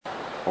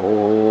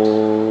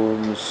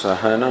ॐ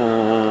सहना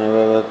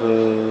भवतु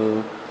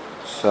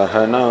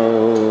सहनौ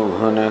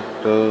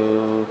भुनक्तु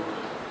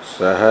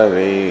सह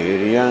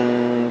वीर्यं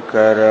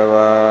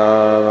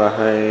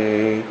करवावहै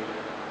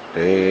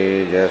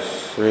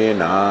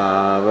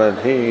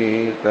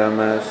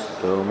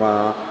तेजस्विनावधीतमस्तु मा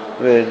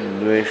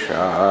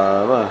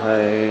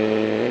विद्विषावहै।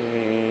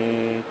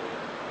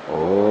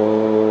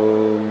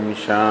 ॐ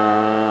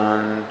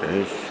शान्ति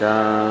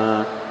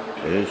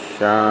शान्ति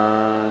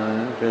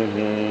शान्तिः।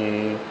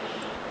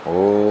 ॐ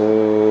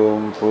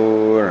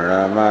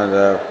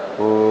पूर्णमदः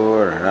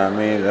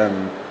पूर्णमिदं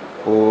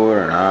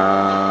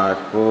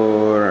पूर्णात्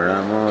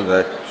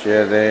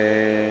पूर्णमुदच्यते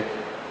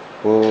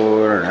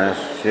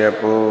पूर्णस्य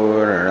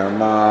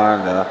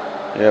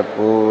पूर्णमादाय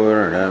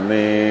पूर्णमेवावशिष्यते।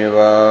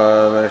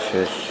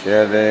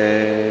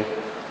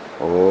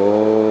 ॐ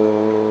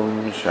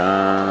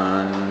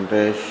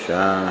शान्ति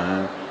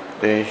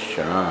शान्ति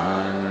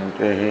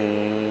शान्तिः।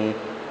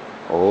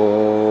 ॐ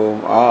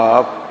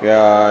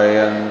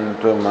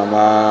आप्यायन्तु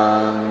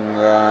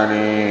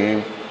ममाङ्गानि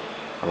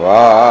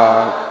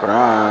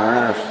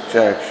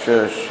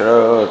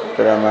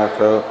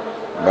वाक्प्राणश्चक्षुश्रोत्रमथो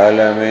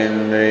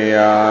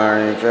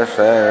बलमिन्द्रियाणि च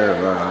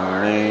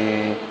सर्वाणि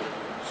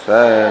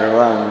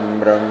सर्वं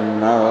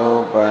ब्रह्म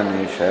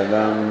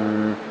उपनिषदम्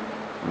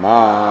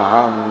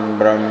माहं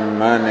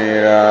ब्रह्म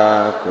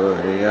निराकुर्याम्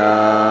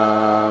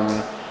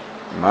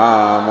मा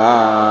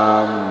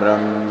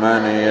ब्रह्म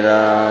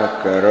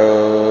निराकरोत्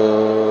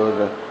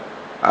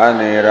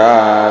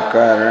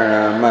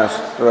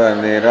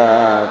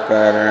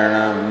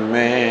अनिराकरणमस्त्वनिराकरणं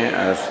मे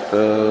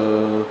अस्तु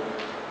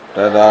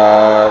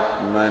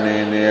तदात्मनि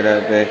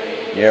निरते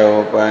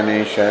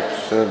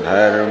यौपनिषत्सु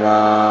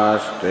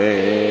धर्मास्ते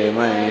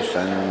मयि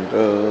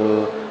सन्तु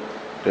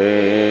ते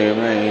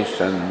मयि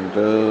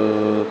सन्तु।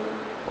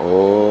 ॐ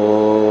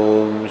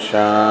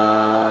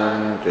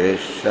शान्ति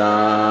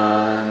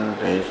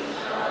शान्ति।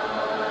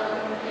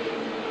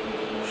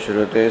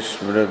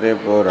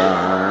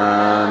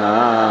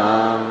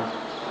 श्रुतिस्मृतिपुराणानाम्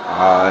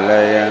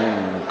आलयं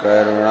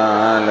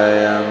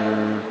करुणालयं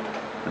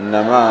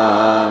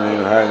नमामि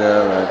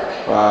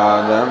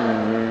भगवत्पादं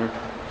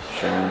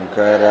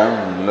शङ्करं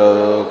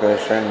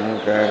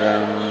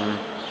लोकशङ्करं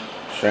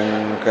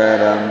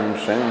शङ्करं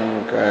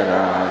शङ्कराचार्यं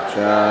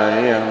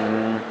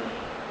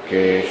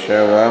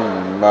केशवं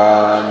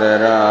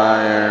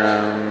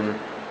बादरायणं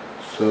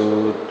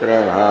सूत्रभाष्यकृतौ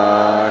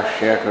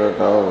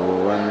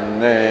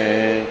वन्दे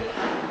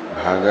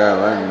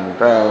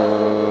भगवन्तौ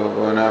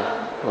पुनः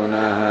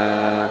पुनः।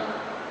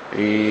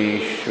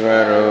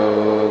 ईश्वरो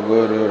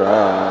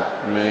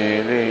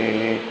गुरुरात्मेति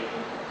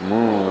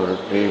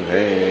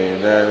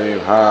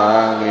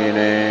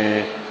मूर्तिभेदविभागिने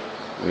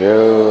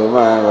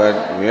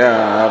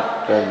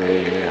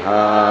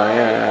व्योमवद्व्याप्तदेहाय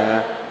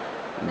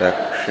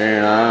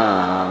दक्षिणामूर्तये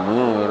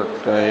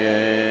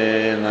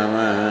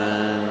नमः।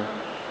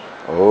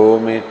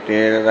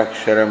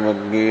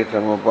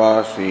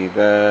 ओमित्येतदक्षरमुद्गीतमुपासीत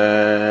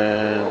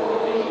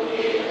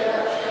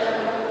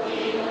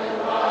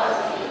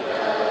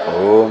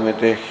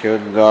ओमिति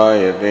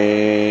ह्युद्गायते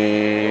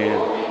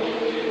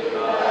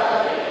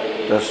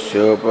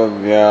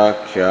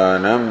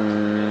तस्योपव्याख्यानम्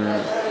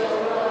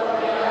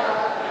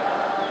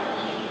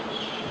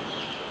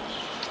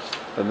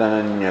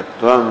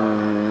तदनन्यत्वम्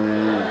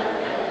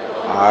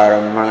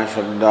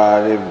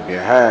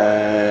आरम्भणशब्दादिभ्यः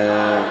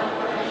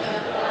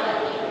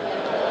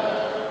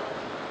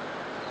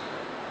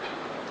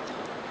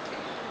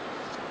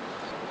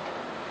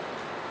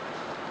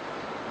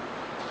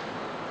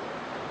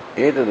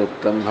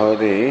एतदुक्तं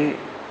भवति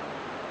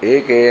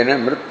एकेन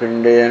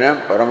मृत्पिण्डेन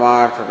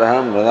परमार्थतः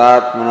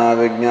मृदात्मना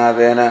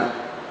विज्ञातेन।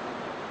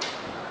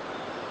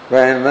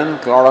 When one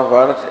clod of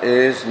earth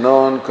is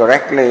known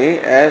correctly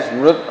as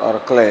mrut or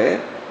clay,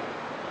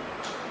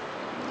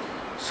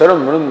 sarvam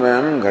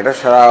mrudmayam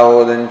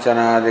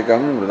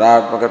ghatasharavodincanadikam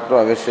mrudatmakatva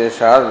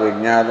avisheshat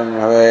vijnatam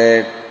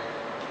bhavet.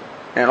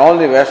 And all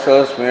the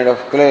vessels made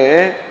of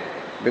clay,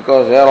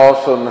 because they are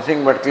also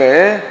nothing but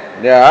clay,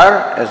 they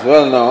are as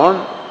well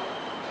known.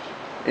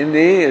 In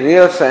the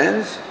real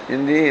sense,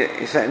 in the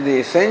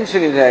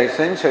essentially, they are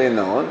essentially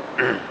known.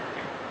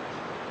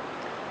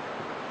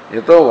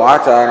 Yato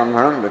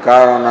vācārambhanam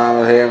vikāro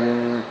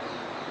nāmadhayam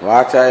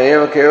vācā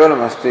eva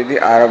kevalam astiti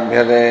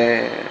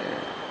ārabhyate.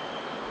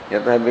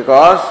 Yato,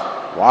 because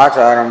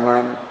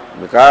vācārambhanam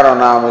vikāro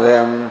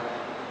nāmadhayam.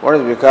 What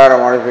is vikāra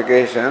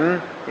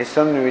modification? Is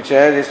something which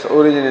has its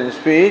origin in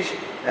speech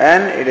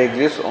and it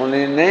exists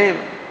only in name.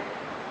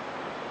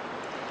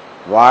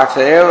 Vācā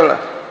eva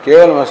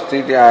kevalam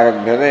astiti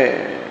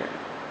ārabhyate.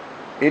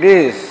 It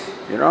is,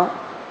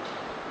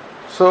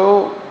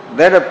 So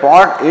that a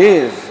pot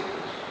is.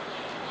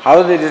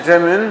 How they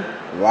determine?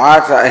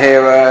 Vacha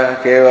eva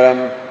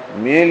kevalam.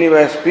 Merely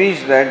by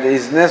speech that the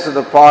isness of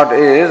the pot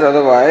is,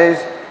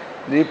 otherwise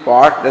the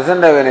pot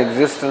doesn't have an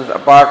existence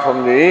apart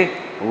from the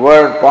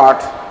word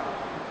pot.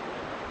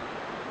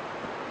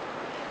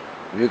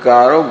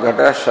 Vikaro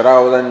ghata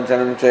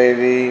sharaudanchanam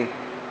chaidi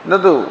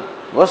nadu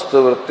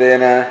vastu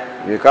vrittena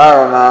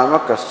vikaro nama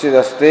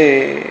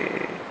kaschidasti.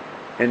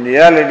 In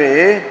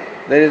reality,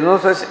 there is no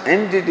such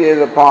entity as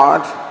a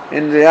part.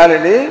 In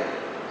reality,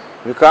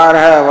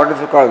 vikara, what is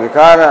it called?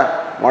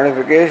 Vikara,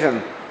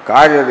 modification,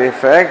 karya, the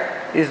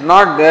effect, is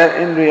not there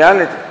in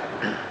reality.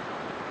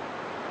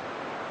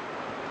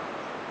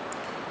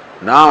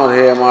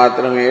 Namadheya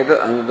matram etat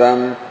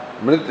anutam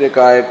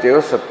mrityaka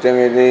ityeva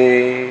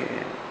satyamedi.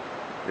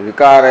 The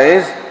vikara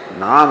is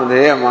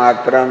namadheya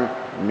matram,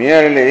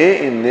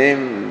 merely in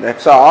name,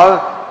 that's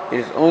all.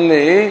 It's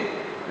only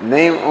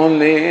name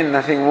only,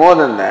 nothing more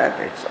than that.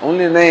 It's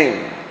only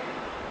name.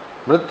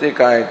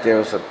 Mrityaka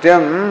ityeva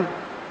satyam.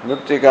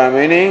 Mrityaka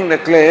meaning the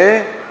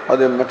clay or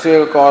the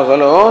material cause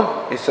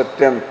alone is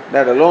satyam.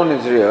 That alone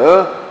is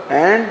real,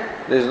 and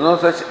there is no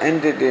such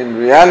entity in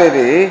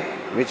reality,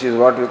 which is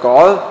what we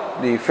call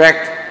the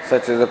effect,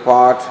 such as a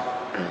part.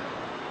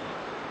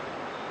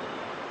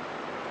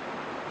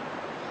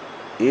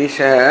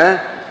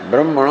 Isha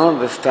Brahmano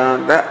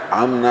Drishtanta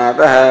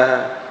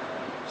Amnataha.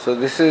 So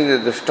this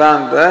is the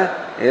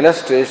Drishtanta,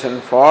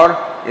 illustration for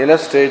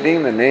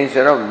illustrating the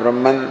nature of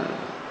Brahman.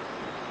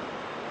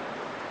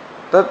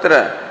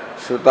 Tatra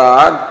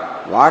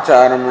Shrutad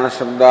Vacharamana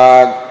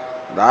Shabdad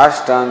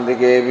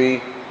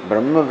Dashtantikevi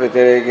Brahma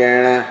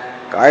Vitirekena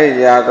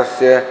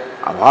Kaijatasya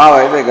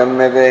Abhavaita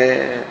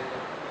Gamyate.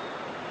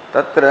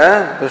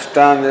 Tatra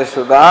Drishtanta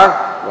Shrutad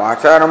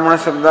Vacharamana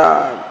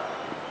Shabdad.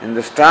 In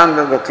the stand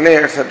of the clay,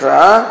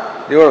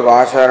 etc., the word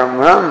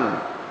Vacharamam.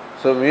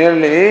 So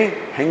merely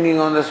hanging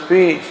on the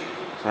speech,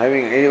 so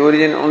having a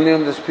origin only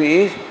on the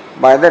speech,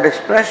 by that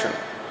expression.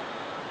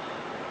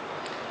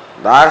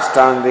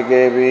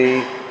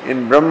 Darstantikevi,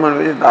 in Brahman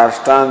which is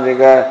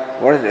Darstantika,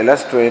 what is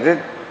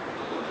illustrated?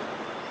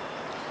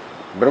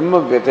 Brahma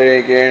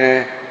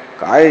Vyatirekena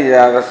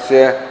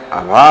Kaijatasya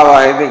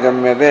Abhava iti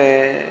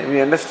Gamyate.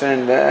 We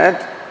understand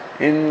that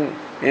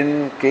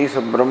in case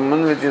of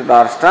Brahman, which is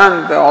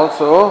Darstanta,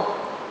 also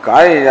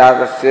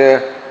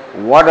Kaijatasya,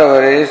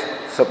 whatever is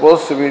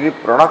supposed to be the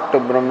product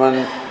of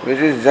Brahman, which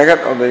is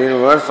Jagat of the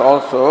universe,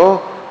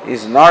 also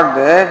is not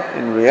there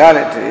in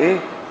reality.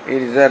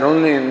 It is there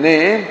only in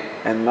name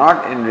and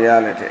not in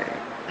reality.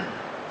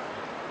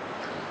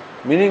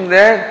 Meaning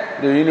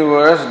that the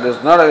universe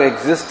does not have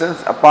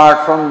existence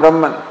apart from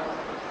Brahman.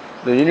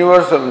 The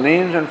universe of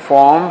names and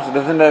forms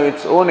doesn't have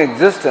its own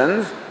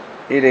existence.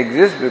 It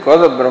exists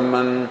because of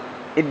Brahman.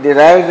 It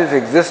derives its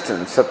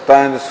existence, Satta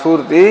and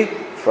Sfurti,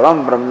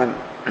 from Brahman.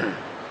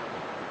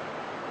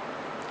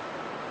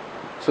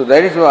 So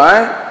that is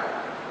why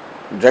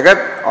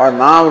Jagat or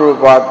Nam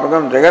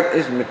Rupatmakam Jagat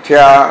is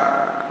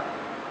Mithya.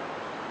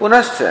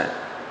 Punascha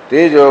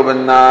Tejo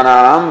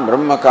Bandhanam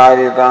Brahma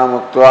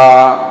Karyatam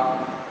Uktva.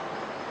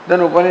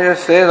 Then Upanishad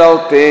says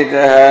out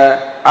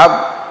Teja,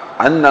 Ab,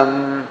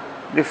 Annam,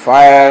 the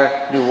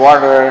fire, the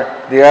water,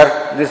 the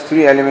earth, these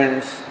three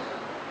elements.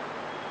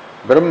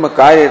 Brahma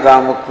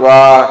Karyatam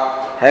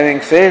Uktva.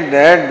 Having said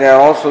that, they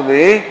are also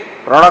the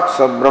products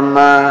of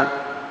Brahma,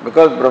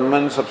 because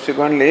Brahman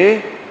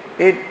subsequently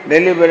it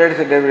deliberates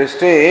at every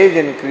stage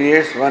and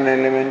creates one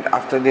element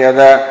after the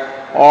other,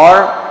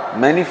 or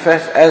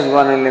manifests as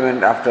one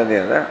element after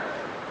the other.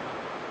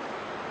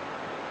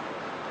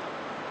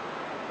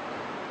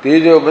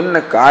 Tejo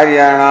Bandha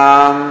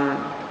Karyanam.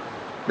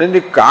 Then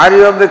the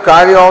Karya of the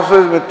Karya also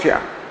is Mithya.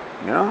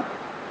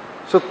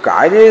 So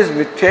Karya is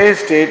Mithya is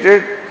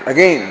stated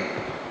again.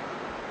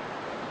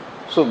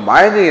 So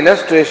by the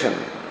illustration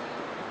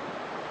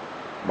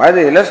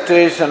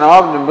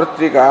of the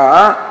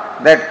Mritika,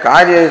 that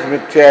Karya is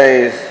Mithya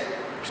is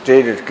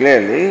stated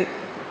clearly,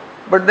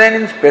 but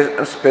then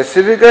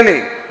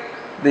specifically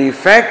the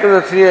effect of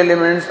the three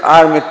elements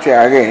are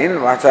Mithya again,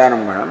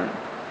 Vacharambanam.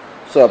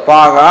 So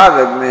Apagad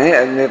Agni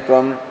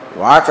Agnitvam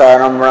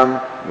Vacharambanam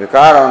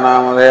Vikara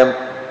Namadayam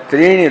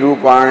Trini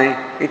Rupani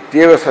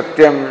Ityeva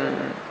Satyam.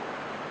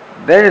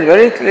 That is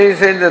very clearly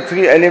said the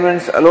three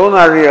elements alone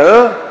are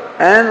real,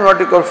 and what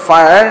you call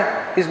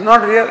fire is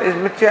not real, is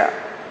Mithya.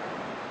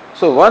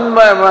 So one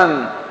by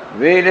one,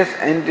 various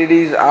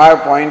entities are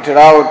pointed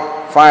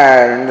out,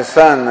 fire and the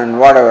sun and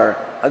whatever.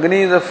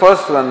 Agni is the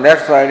first one,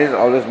 that's why it is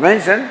always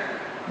mentioned.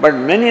 But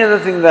many other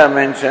things are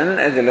mentioned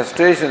as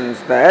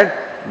illustrations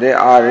that they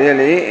are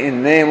really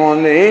in name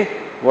only,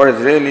 what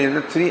is really in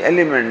the three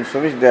elements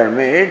from which they are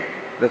made.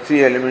 The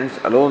three elements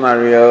alone are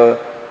real.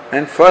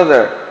 And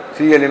further,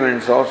 three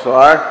elements also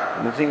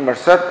are nothing but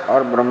Sat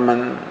or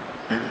Brahman.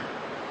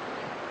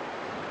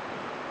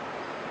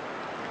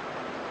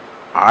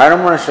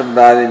 Aramana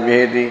Shabdadi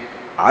Bhedi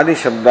Adi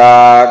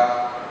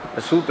Shabdat.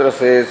 The sutra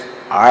says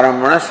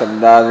Aramana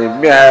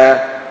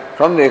Shabdadibhya,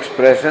 from the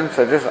expression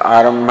such as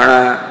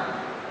Aramana,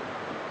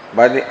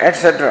 by the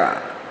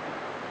etc.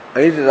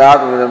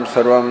 Aidadatvidam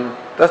Sarvam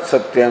Tat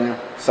Satyam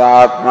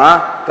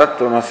Saatma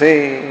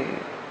Tattvamasi.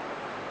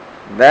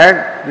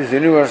 That this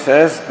universe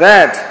has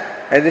that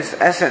as its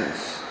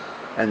essence,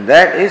 and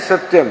that is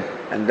Satyam,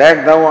 and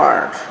that thou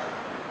art.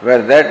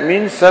 Where that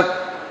means Sat,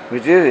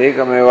 which is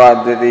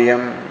Ekameva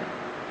Advitiyam.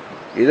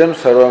 Idam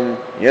Sarvam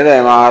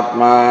Yadayam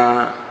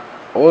Atma.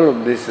 All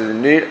of this is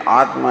indeed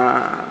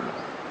Atma,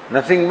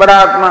 nothing but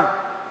Atma.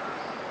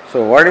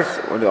 So what is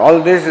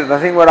all this is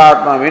nothing but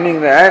Atma, meaning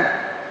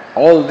that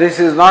all this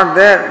is not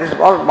there. This is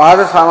all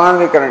Bhada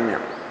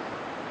Samanvikaranyam.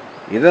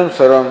 Idam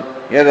Sarvam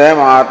Yadayam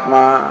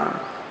Atma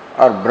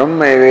or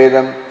Brahma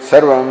Evedam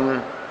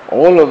Sarvam.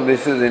 All of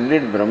this is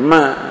indeed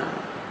Brahma.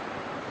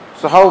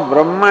 So how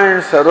Brahma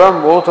and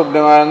Sarvam, both of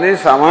them are in the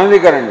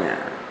Samanvikaranya?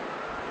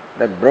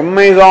 That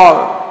Brahma is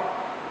all.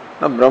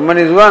 Now Brahman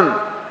is one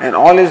and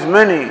all is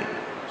many.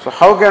 So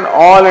how can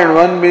all and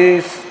one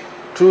be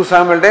true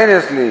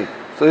simultaneously?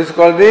 So this is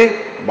called the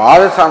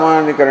Bhada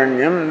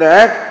Samanvikaranyam,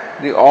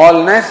 that the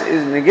allness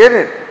is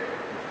negated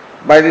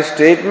by the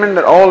statement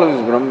that all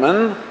is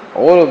Brahman,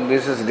 all of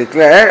this is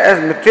declared as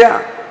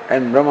Mithya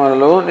and Brahman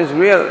alone is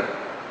real.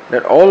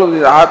 That all of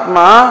this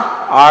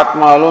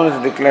Atma alone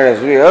is declared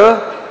as real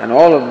and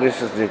all of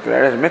this is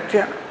declared as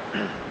Mithya.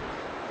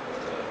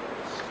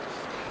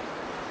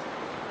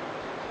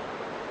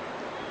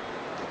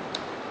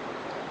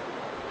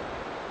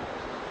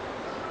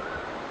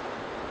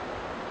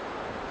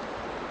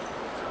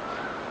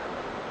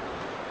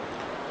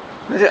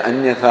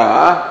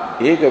 Anyatha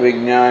eka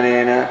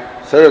vijnanena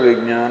sarva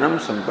vijnanam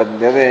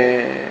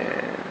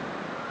sampadhyate.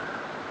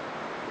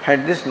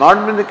 Had this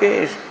not been the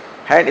case,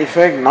 had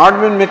effect not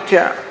been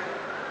mithya,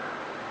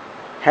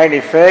 had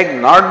effect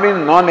not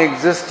been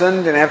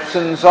non-existent in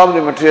absence of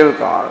the material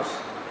cause,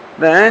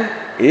 then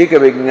eka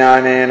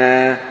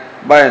vijnanena,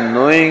 by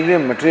knowing the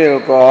material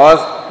cause,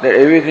 that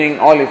everything,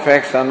 all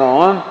effects are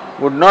known,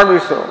 would not be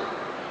so.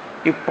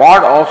 If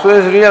pot also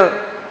is real,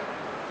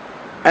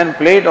 and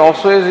plate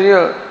also is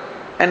real,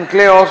 and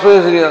clay also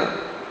is real,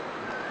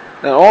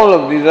 then all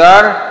of these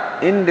are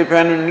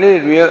independently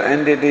real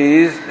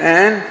entities,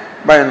 and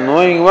by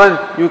knowing one,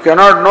 you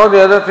cannot know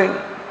the other thing.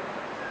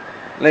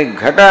 Like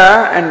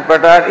Ghata and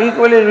Pata are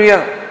equally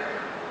real.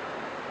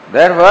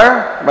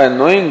 Therefore, by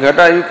knowing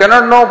Ghata, you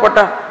cannot know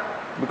Pata,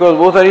 because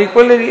both are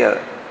equally real.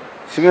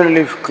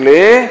 Similarly, if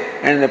clay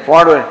and the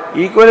pot are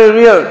equally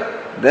real,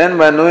 then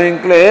by knowing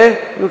clay,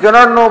 you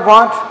cannot know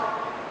pot.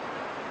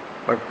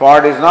 But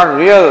pot is not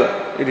real.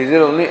 It is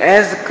only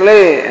as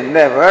clay, and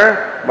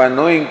therefore, by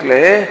knowing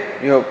clay,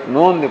 you have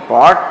known the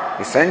pot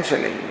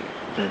essentially.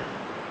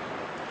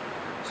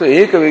 So,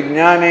 Eka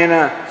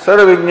Vijnanena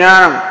Sarva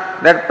Vijnanam,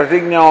 that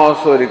pratigna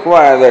also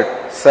requires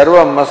that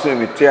Sarvam must be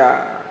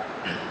Mithya.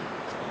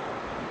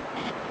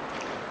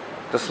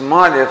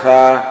 Tasmad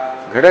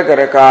Yatha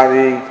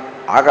Ghadakarakadi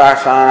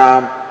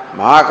Akashanam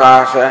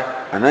Mahakasha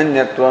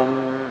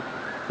Ananyatvam.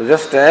 So,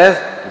 just as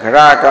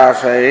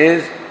Ghadakasha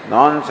is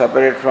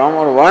non-separate from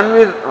or one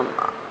with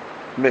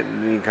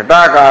the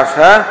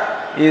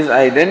Ghatakasha is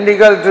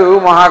identical to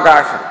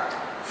Mahakasha.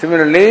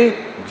 Similarly,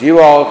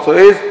 Jiva also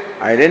is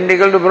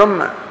identical to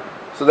Brahma.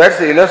 So that's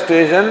the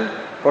illustration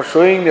for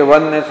showing the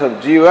oneness of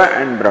Jiva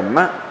and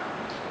Brahma.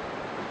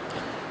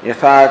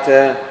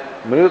 Yathacha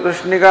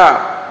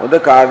Mritusnika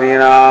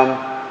Udakadinam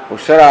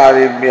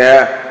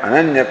Usharadibhya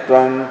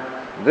Ananyatvam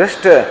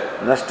Drishta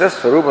Nashta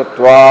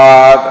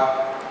Swarupatvat.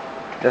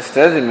 Just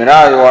as the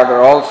mirage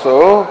water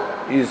also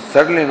is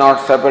certainly not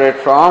separate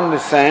from the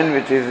sand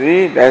which is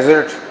the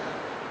desert,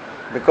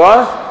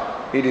 because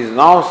it is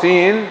now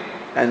seen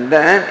and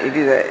then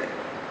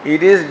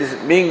it is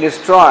being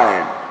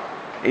destroyed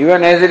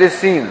even as it is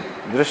seen.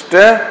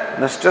 Drishta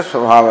nashta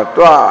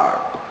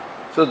svabhavatvat.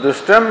 So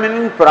drishtam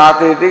meaning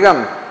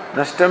pratitikam,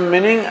 nashtam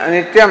meaning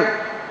anityam.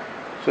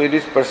 So it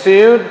is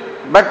perceived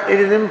but it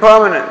is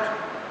impermanent,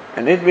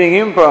 and it being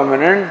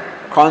impermanent,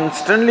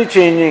 constantly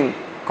changing,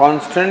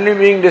 constantly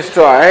being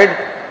destroyed,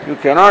 you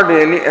cannot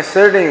really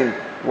ascertain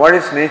what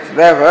is nature.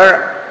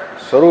 Therefore,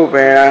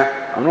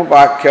 Swarupena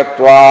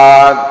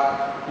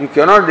Anupakhyatvad, you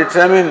cannot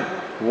determine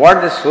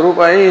what the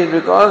Swarupa is,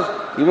 because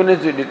even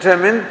if you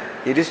determine,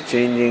 it is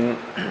changing.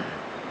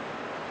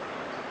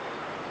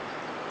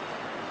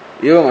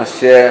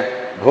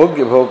 Evamasya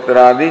bhogya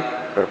bhoktaradi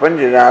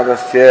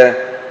prapanchajadasya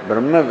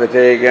brahma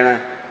vyatekena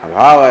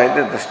abhava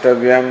iti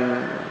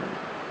drashtavyam.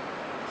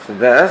 So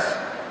thus,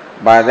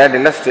 by that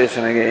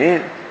illustration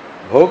again,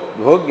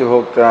 Bhogya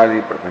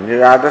Bhoktaradi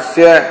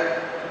Prapanchajadasya,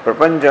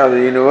 Prapancha of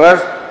the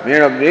universe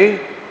made of the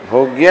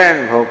Bhogya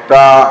and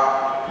Bhokta,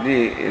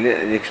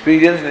 the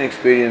experience and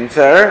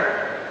experiencer,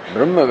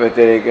 Brahma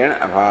Vyatirika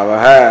and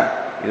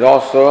Abhavaha, is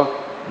also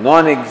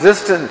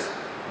non-existent,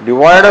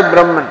 devoid of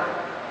Brahman.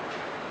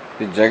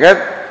 The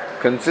Jagat,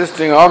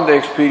 consisting of the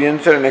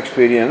experiencer and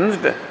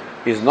experienced,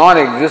 is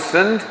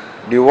non-existent,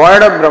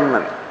 devoid of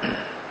Brahman.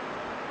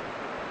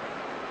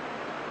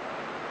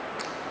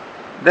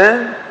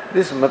 Then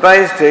this mata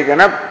is taken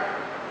up.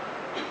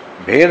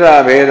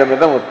 Bheda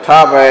Bhedamatam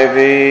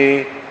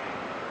Utthapayati.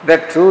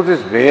 That truth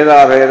is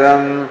Bheda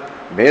Bhedam.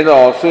 Bheda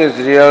also is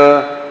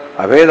real.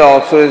 Abheda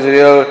also is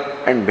real.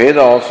 And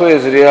Bheda also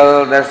is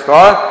real. That's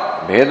called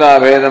Bheda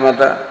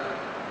Bhedamata.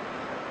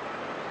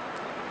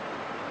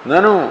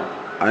 Nanu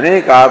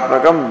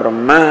Anekatmakam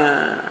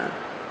Brahma.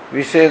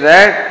 We say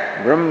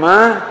that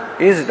Brahma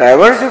is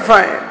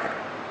diversified.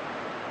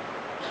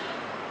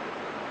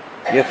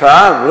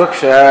 Yatha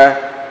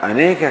Vriksha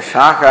Aneka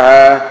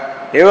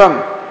Shakha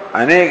Evam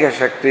Aneka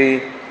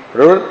Shakti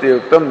Pravritti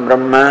Yuktam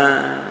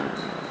Brahma.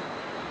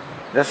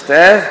 Just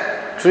as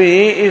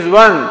tree is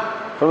one,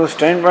 from the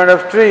standpoint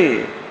of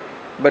tree.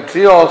 But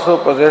tree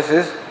also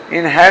possesses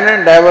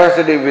inherent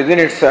diversity within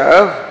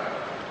itself.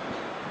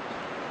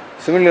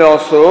 Similarly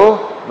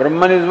also,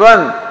 Brahman is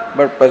one,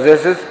 but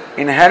possesses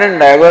inherent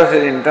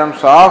diversity in terms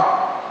of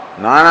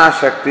Nana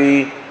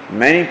Shakti,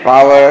 many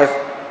powers,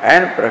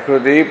 and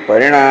Prakriti,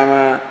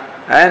 Parinama,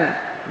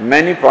 and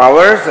many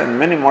powers and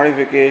many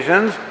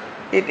modifications.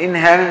 That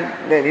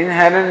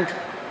inherent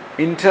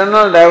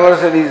internal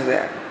diversity is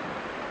there.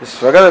 The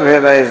Swagata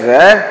Bheda is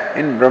there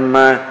in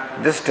Brahma,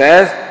 just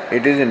as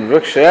it is in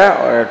Vriksha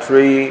or a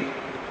tree.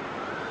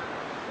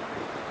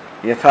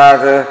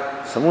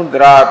 Yathat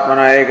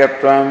Samudratmana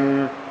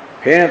Ekatvam,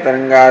 Phena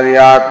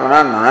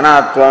Tarangadiatmana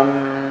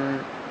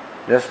Nanatvam.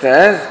 Just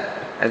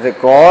as a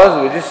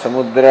cause which is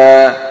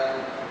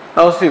Samudra.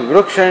 Now see,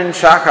 Vriksha and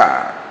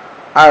Shakha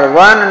are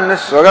one in the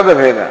Swagata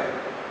Bheda.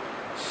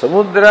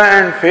 Samudra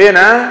and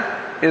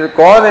Phena is a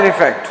cause and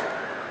effect.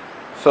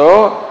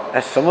 So,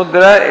 as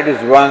Samudra it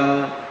is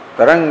one,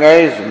 Taranga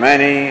is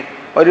many,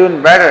 or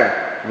even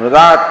better,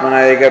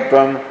 Mrudatmana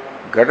Ekatvam,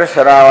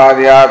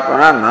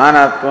 Ghatasharavadiyatmana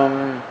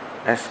Nanatvam.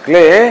 As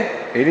clay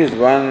it is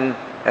one,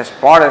 as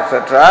pot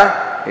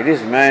etc. it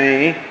is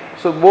many.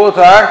 So both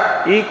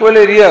are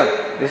equally real.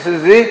 This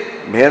is the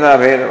Bheda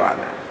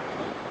Bhedavada.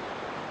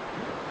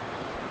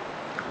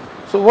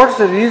 So what's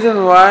the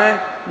reason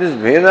why this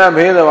Bheda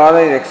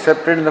Bhedavada is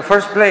accepted in the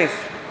first place?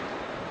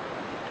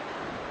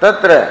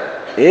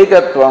 Tatra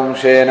ekatvam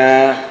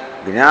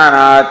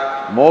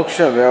jnanat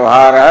moksha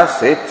vyavahara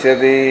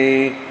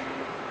sechyati.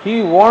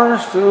 He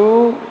wants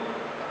to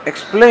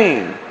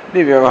explain the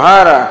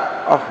vyavahara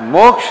of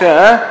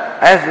moksha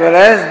as well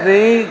as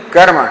the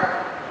karma.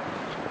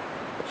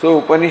 So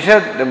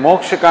Upanishad, the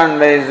moksha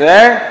kanda is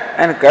there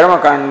and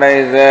karma kanda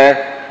is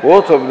there.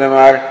 Both of them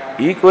are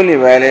equally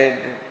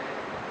valid.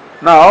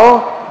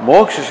 Now,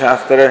 Moksha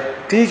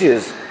Shastra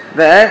teaches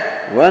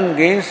that one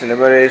gains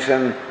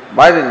liberation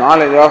by the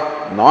knowledge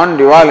of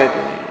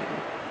non-duality,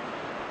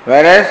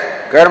 whereas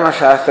Karma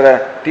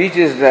Shastra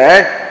teaches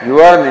that you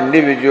are an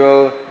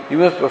individual, you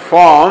must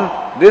perform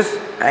this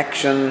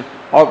action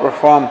or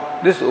perform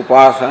this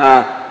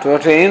upasana to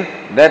attain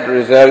that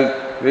result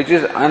which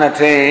is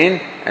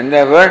unattained and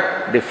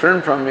therefore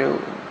different from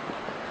you.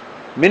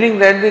 Meaning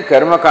that the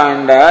Karma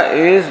Kanda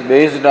is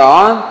based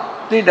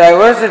on the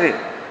diversity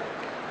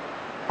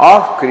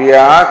of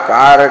Kriya,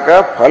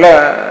 Karaka,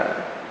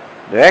 Phala,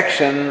 the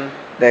action,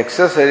 the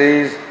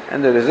accessories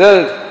and the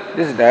result.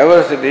 This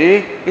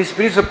diversity is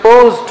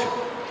presupposed.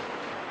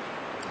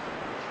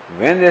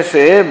 When they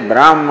say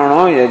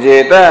Brahmano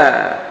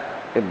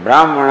Yajeta, a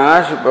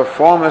Brahmana should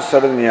perform a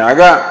certain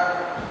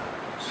yaga.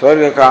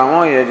 Swarga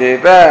Kamo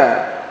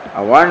Yajeta,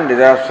 a one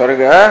desires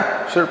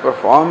Swarga should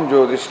perform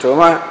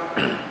Jyotishtoma.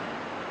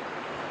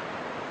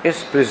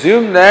 It's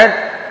presumed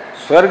that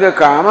Swarga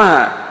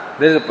Kama,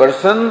 there is a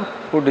person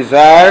who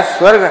desires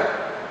Swarga,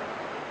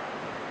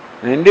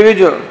 an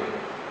individual,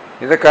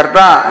 is a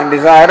Karta and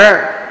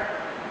desirer,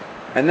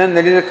 and then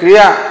there is a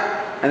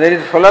Kriya, and there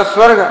is Phala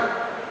Swarga,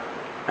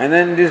 and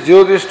then this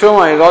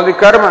Jyotishtoma is all the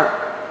Karma.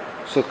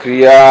 So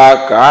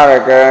Kriya,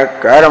 Karaka,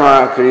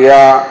 Karma,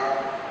 Kriya,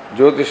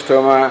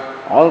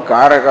 Jyotishtoma, all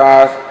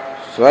Karakas,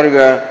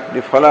 Swarga,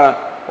 the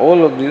Phala,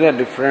 all of these are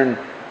different.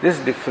 This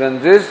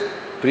difference is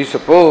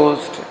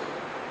presupposed.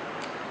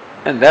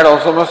 And that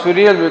also must be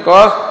real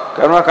because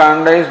Karma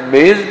Kanda is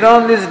based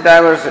on this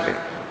diversity.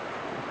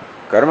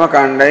 Karma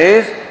Kanda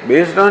is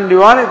based on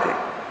duality.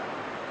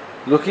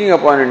 Looking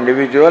upon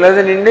individual as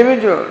an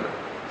individual,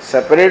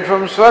 separate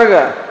from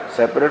Swarga,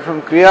 separate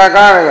from Kriya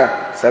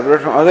Karaka,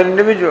 separate from other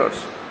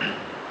individuals.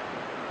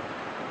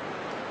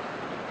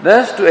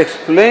 Thus, to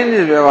explain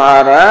this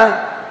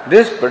Vyavahara,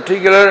 this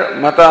particular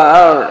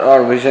mata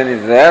or vision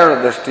is there, or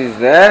drishti is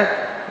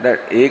there,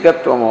 that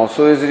Ekatvam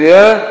also is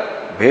real,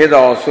 Bheda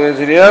also is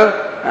real,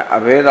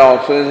 Abheda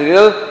also is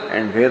real,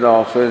 and Bheda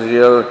also is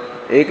real.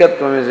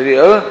 Ekatvam is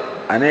real,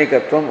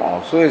 Anekatvam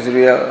also is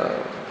real.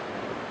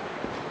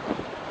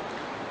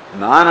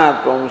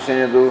 Nanatvam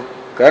Senedu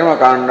Karma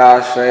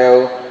Kanda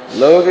Shrayo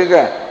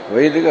Laukika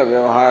Vedika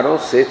Vyavaharo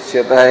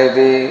Sechyata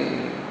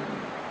iti.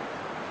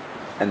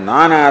 And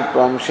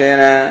Nanatvam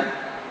Shena,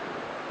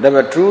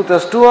 the truth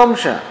has two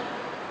amsha,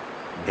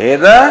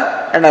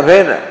 Bheda and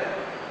Abheda.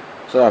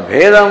 So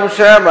Abheda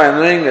amsha, by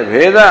knowing the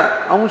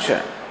Bheda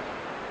amsha,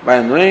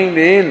 by knowing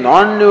the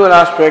non-dual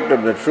aspect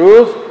of the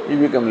truth, you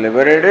become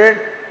liberated.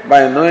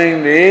 By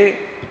knowing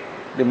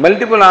the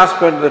multiple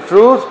aspect of the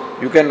truth,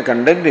 you can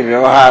conduct the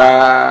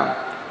Vyavahara.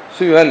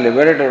 So you are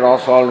liberated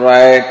also all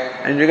right,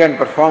 and you can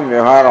perform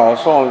Vyavahara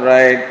also all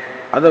right.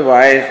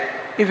 Otherwise,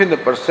 if in the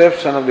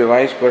perception of the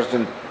wise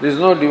person there is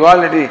no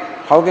duality,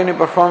 how can you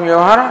perform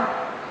Vyavahara?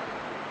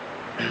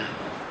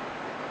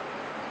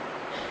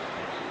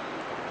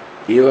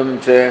 Evam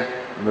cha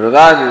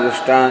mrudadi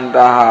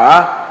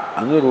dushtantah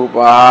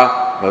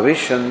anurupa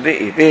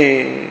bhavishyanti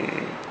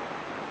iti.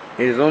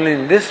 It is only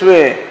in this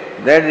way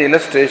that the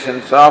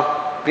illustrations of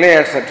clay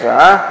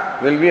etc.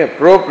 will be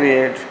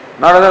appropriate,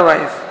 not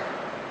otherwise.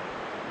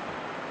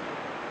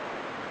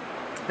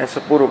 That's a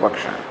Purva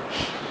Paksha.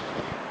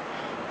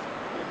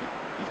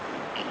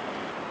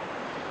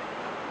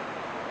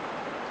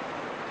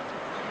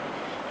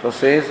 So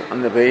says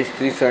on the page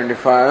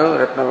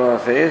 375, Ratnabhava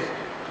says,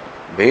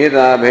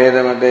 Bheda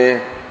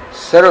Bhedamate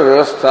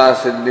Sarva Vyavastha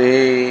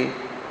Siddhi.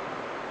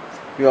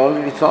 We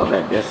already saw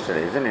that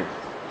yesterday, isn't it?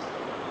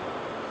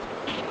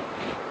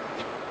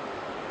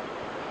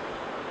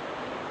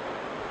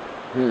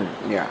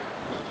 Yeah.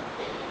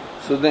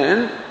 So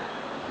then,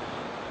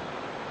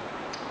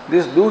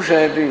 this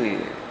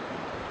Dushayati,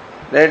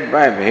 that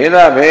by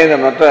Bheda Bheda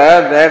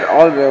Mata, that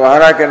all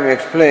Vyavahara can be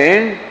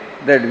explained,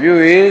 that view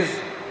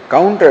is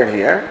countered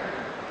here.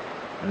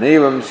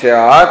 Naivam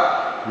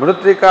Syat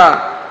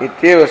Mritika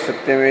Ityeva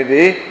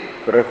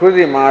Satyamedi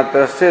Prakriti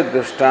Matrasya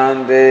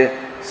Dushtante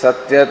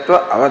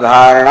Satyatva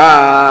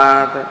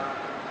Avadharanat.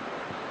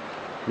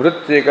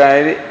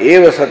 Mritika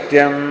Eva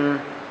Satyam.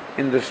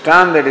 In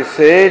Dushtanta that is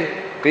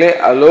said, clay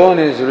alone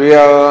is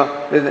real.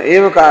 There is an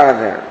Evakara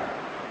there.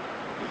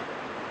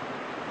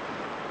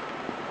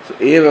 So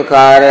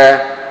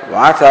Evakara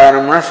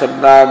Vacharamana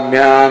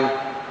Shabdabhyam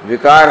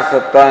Vikar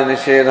Satta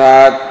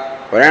Nishedhat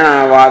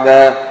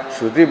Parinavada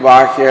Shruti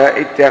Bhashya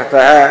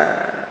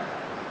Ityartha.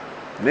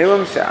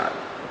 Nevam Syat.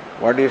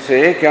 What you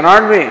say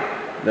cannot be.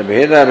 The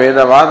Bheda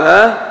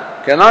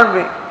Bhedavada cannot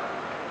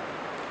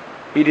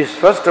be. It is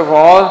first of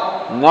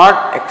all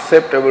not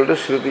acceptable to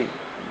Shruti.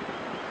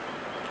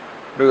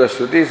 Because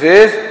Shruti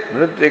says,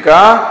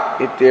 Mritika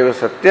Ityeva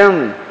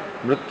Satyam.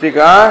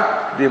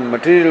 Mritika, the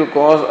material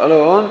cause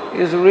alone,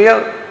 is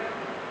real.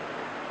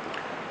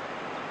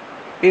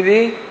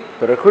 Idi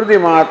Prakriti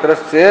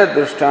Matrasya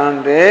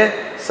Drishtante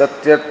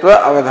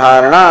Satyatva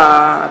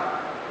Avadharana.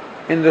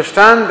 In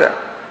Drishtanta,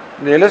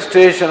 the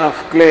illustration of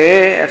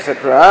clay,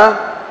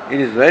 etc., it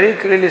is very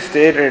clearly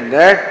stated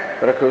that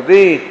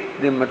Prakriti,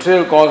 the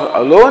material cause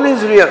alone,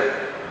 is real.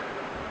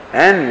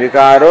 And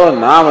Vikaro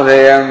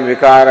Namadhayam,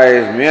 Vikara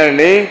is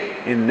merely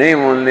in name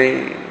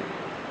only.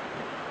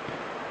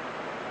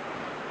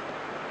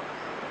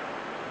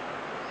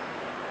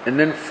 And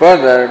then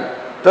further,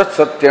 Tat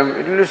Satyam,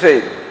 it will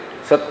say,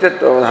 Satyatva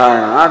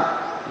Avadharanat,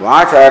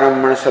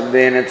 Vacharamana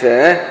Shabdena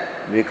Cha,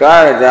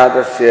 Vikara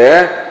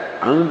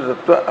Jatasya,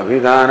 Anutatva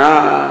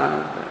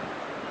Abhidhanat.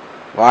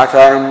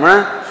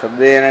 Vacharamana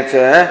Shabdena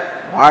Cha,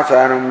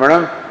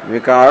 Vacharamana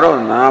Vikaro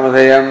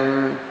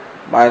Namadhayam.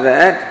 By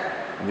that,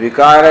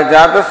 Vikara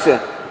Jatasya,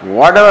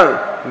 whatever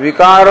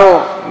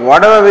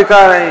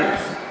Vikara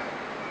is.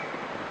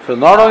 So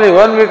not only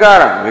one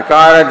Vikara,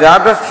 Vikara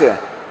Jatasya,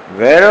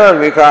 wherever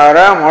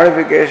Vikara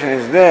modification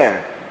is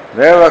there,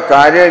 wherever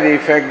Karya the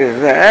effect is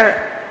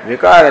there,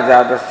 Vikara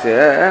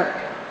Jatasya,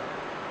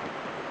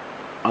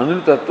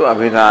 Anutatva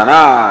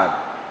Abhidhanat,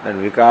 that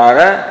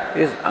Vikara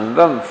is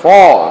Antam,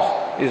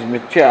 false, is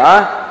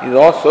Mithya, is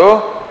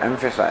also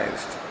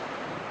emphasized.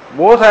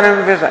 Both are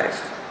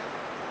emphasized.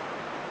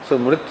 So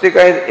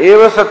Mritika is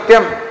Eva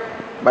Satyam,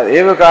 but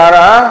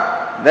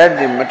Evakara, that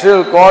the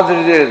material cause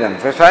is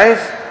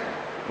emphasized.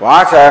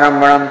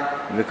 Vacharambanam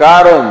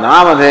Vikaro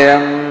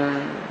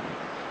Namadhayam.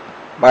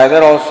 By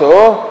that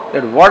also,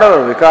 that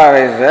whatever Vikara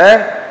is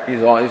there,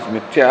 is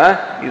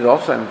Mithya, is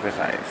also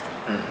emphasized.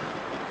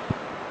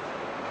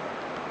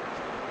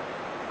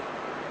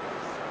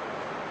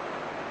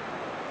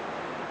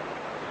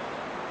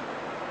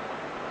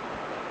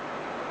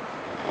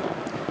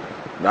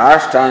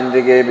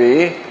 Dashtantike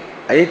bhi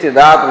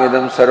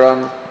Aityadatmidam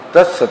sarvam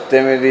tat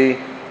satyamidi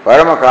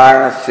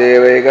paramakarnasya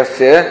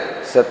vegasya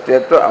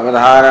satyatva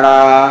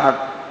avadharanat.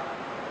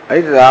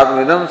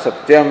 Aityadatmidam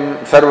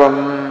satyam sarvam.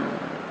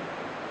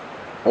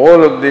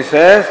 All of this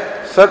has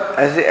Sat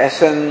as the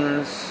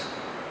essence.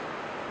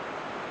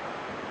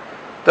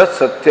 Tat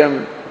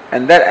satyam.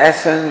 And that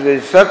essence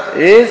which Sat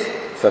is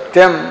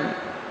Satyam.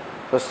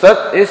 So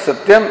Sat is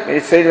Satyam,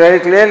 it said very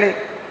clearly.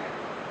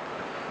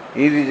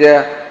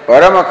 Idija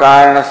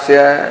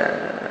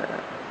paramakarnasya.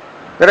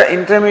 There are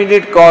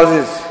intermediate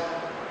causes.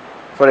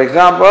 For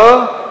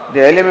example,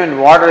 the element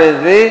water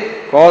is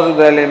the cause of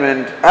the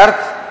element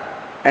earth,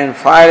 and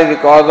fire is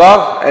the cause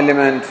of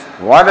element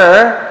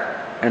water,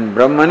 and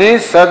Brahman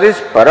is Sat is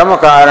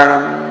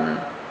Paramakaranam.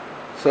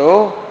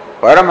 So,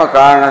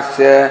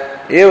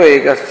 Paramakaranasya eva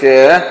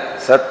ekasya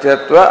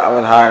satyatva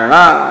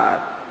avadharanat.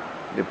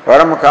 The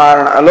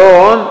Paramakarana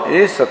alone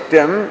is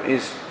Satyam,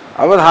 is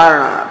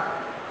avadharanat.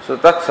 So,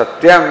 Tat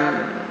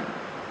Satyam.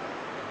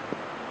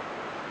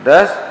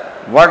 Thus,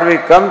 what we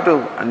come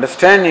to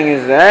understanding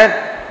is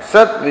that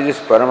Sat, which is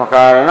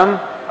Paramakaranam,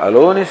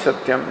 alone is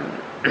Satyam.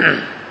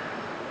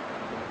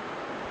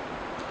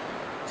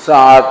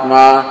 Sa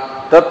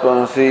Atma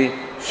Tattvamasi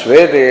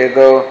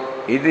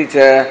Shveteto iti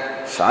cha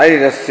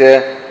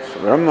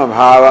Sharirasya Brahma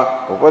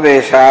Bhava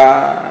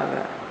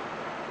Upadesha.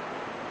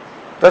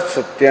 Tat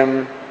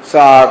Satyam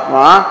Sa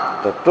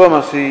Atma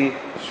Tattvamasi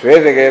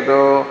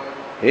Shveteketo.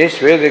 He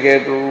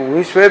Shveteketu. Who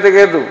is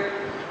Shveteketu?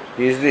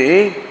 He is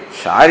the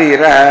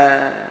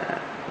Sharira.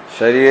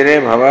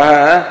 Sharire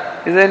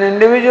Bhava is an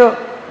individual.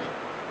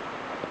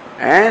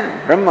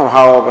 And Brahma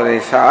Bhava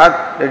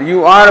Upadeshat, that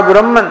you are a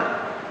Brahman.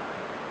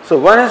 So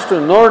one has to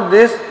note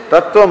this.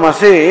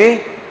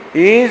 Tattvamasi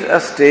is a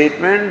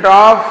statement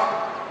of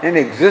an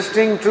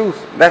existing truth.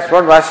 That's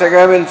what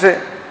Vashyaka will say.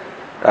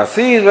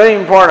 Rasi is very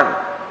important.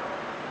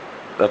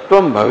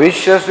 Tattvam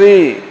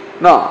bhavishyasi.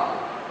 No.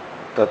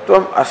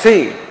 Tattvam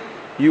asi.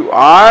 You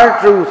are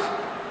truth.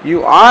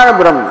 You are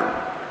Brahman.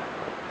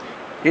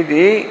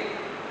 Iti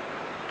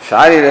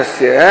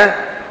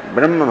sharirasya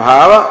Brahma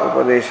bhava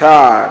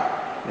upadeshat.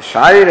 The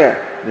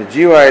sharira, the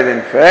jiva is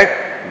in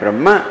fact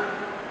Brahma.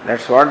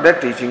 That's what the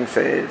teaching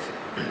says.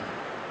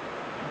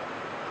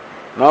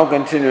 Now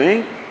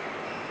continuing.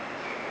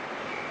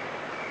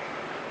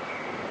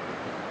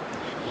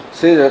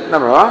 Sri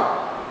Ratnabhava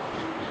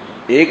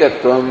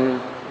Ekatvam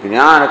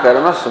Jnana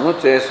Karma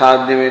Samuchaya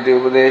Sadhyamiti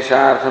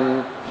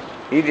Upadeshartham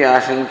Iti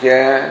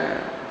Ashankya.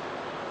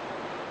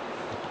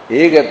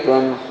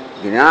 Ekatvam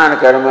Jnana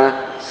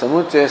Karma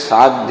Samuchaya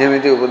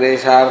Sadhyamiti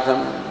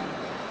Upadeshartham.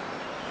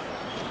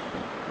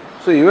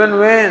 So even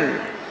when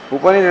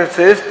Upanishad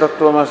says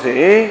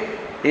Tattvamasi,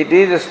 it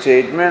is a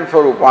statement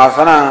for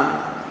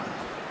Upasana.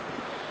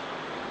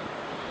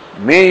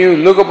 May you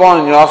look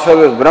upon yourself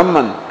as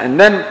Brahman and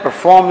then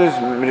perform this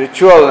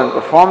ritual and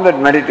perform that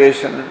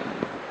meditation.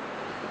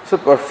 So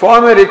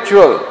perform a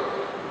ritual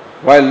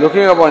while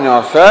looking upon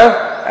yourself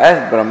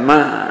as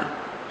Brahman.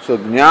 So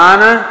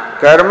Jnana,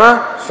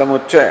 Karma,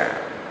 Samuchaya.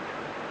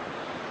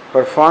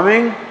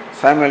 Performing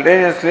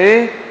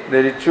simultaneously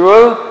the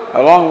ritual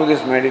along with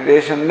this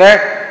meditation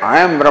that I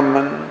am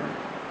Brahman.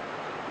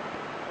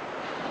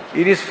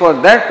 It is for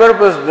that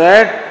purpose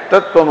that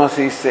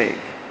Tattvamasi is said.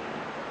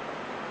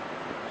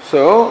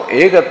 So,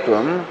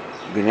 Ekatvam,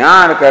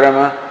 Jnana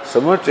Karma,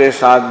 Samuchaya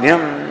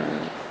Sadhyam.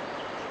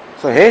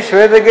 So, hey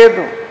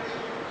Shvetaketu,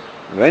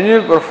 when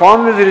you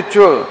perform this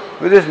ritual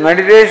with this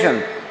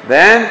meditation,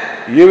 then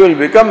you will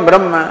become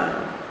Brahma.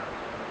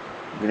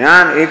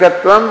 Jnana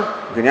Ekatvam,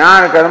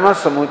 Jnana Karma,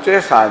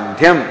 Samuchaya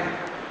Sadhyam.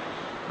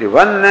 The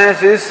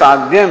oneness is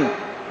Sadhyam,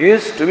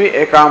 is to be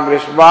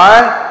accomplished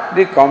by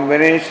the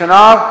combination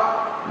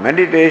of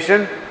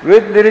meditation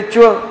with the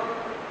ritual.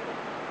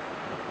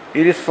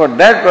 It is for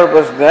that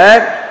purpose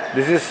that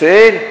this is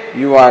said,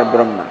 you are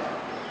Brahman.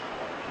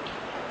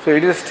 So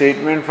it is a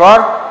statement for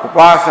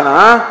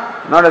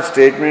Upasana, not a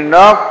statement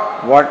of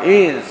what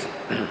is.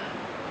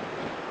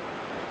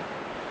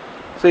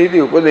 So iti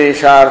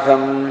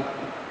Upadeshartham,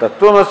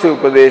 Tattvamasi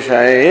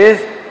Upadesha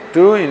is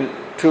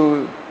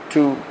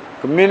to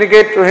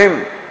communicate to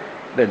him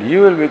that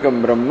you will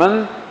become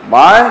Brahman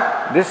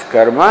by this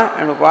karma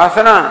and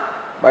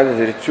Upasana, by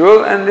this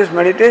ritual and this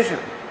meditation.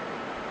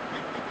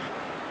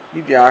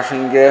 Iti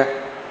ashankya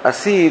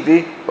asi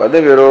iti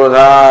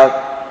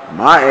padavirodhat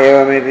ma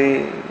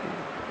evamiti.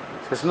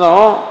 Says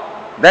no,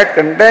 that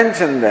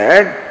contention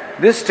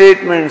that this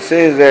statement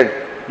says that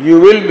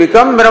you will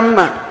become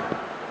Brahman.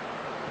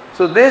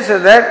 So they say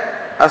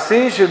that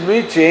asi should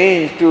be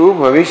changed to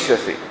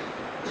bhavishyasi.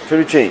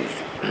 Should be changed.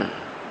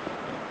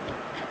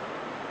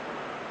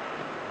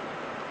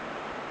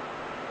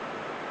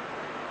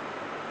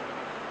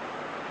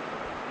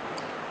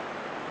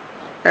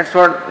 That's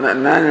what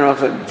Narayan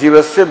also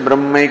Jivasya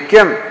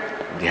Brahmaikyam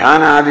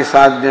Dhyana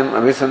Sadhyam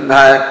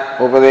Abhisandhaya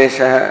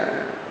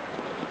Upadesha.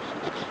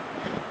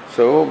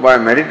 So by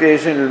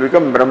meditation you will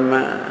become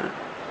Brahma.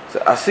 So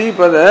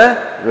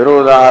Asipada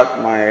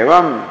Virodhatma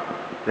Evam.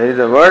 There is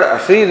a word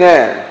Asi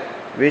there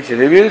which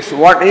reveals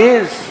what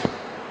is.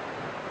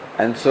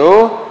 And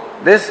so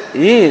this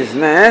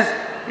isness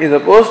is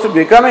opposed to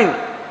becoming.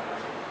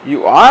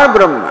 You are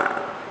Brahma.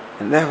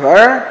 And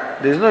therefore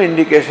there is no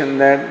indication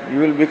that you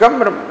will become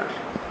Brahma.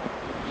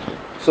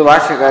 So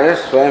Vashyakara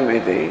Swayam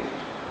iti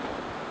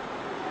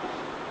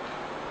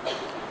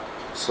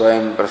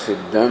Swayam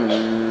prasiddham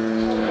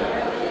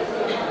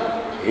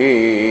hi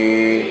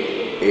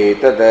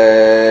etat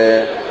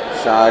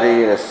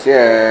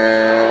sharirasya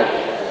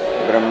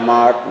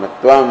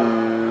brahmatmatvam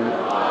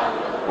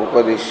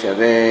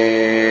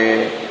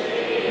upadishyate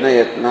na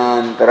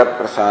yatnantara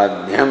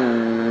prasadhyam.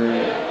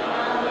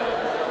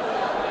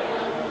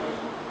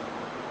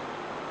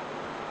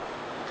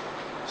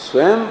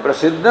 Swayam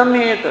prasiddham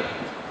hi etat.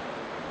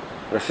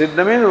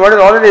 Prasiddha means what is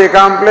already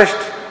accomplished.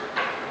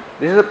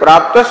 This is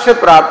praptasya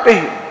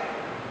prapti.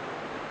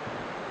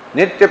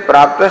 Nitya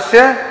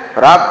praptasya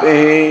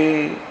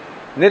prapti.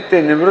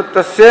 Nitya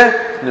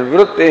nivrittasya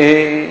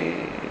nivritti.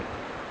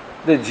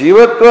 The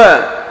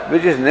jivatva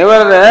which is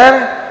never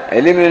there,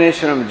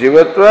 elimination of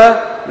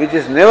jivatva which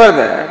is never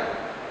there,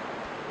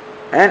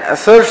 and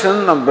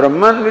assertion of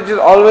Brahman which is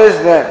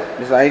always there.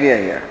 This idea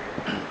here.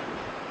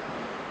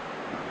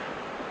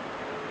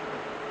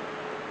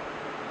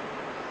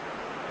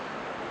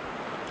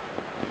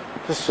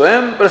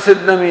 Swayam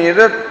prasiddham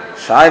edat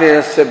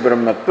sharirasya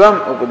brahmatvam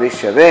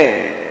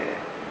upadishyate.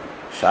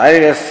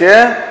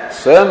 Sharirasya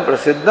swayam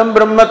prasiddham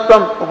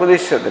brahmatvam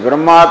upadishyate.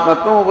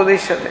 Brahmatmatvam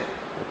upadishyate.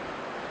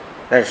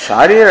 That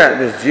sharira,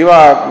 this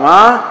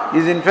jiva-atma,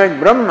 is in fact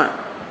Brahma,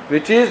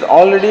 which is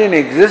already an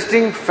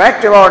existing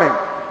fact about him.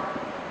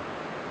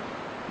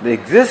 The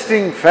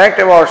existing fact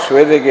about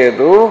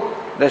Shvetaketu,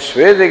 the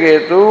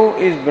Shvetaketu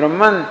is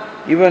Brahman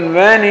even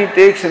when he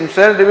takes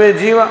himself to be a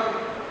jiva.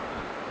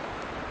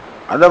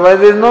 Otherwise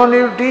there is no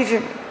need to teach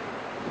him.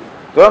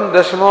 Tvam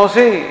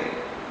Dashmosi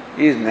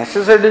is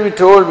necessary to be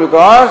told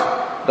because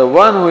the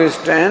one who is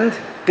 10th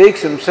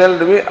takes himself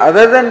to be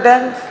other than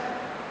tenth,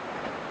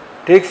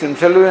 takes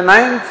himself to be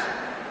ninth,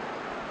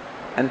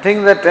 and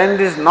thinks that tenth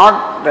is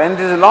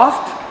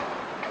lost.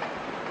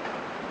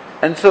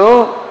 And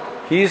so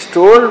he is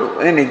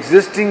told an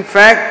existing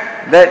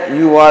fact that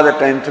you are the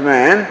tenth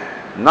man,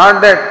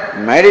 not that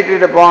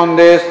meditate upon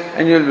this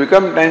and you will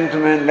become tenth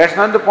man. That's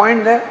not the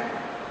point there.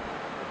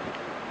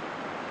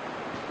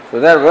 So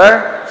there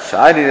were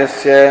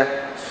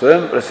Sharirasya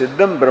Swayam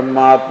Prasiddham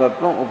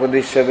Brahmatmatvam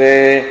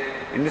Upadishyate.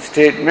 In the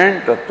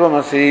statement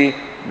Tattvamasi,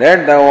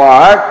 that thou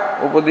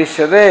art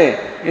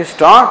Upadishyate is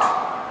taught,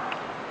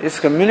 is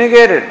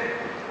communicated.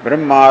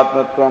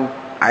 Brahmatmatvam,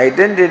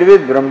 identity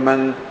with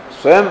Brahman,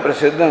 Swayam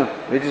Prasiddham,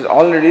 which is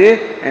already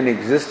an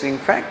existing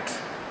fact.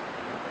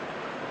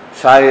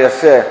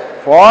 Sharirasya,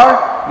 for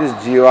this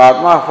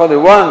Jivatma, for the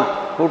one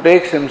who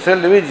takes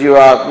himself to be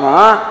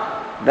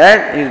Jivatma,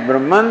 that is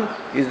Brahman,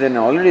 is an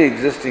already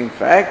existing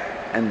fact,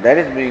 and that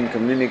is being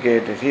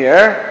communicated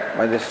here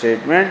by the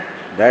statement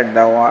that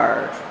thou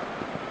art.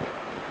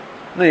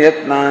 No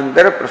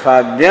yatnantara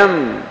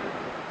prasadyam.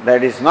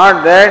 That is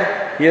not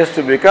that he has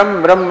to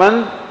become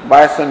Brahman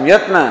by some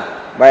yatna,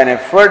 by an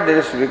effort that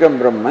is to become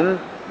Brahman.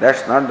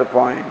 That's not the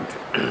point.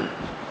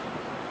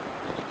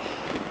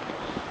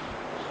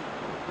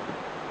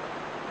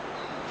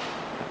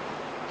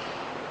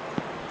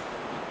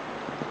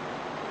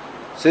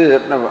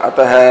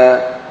 अतः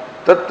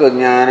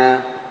तत्वज्ञान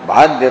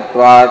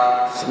बाध्यत्वात्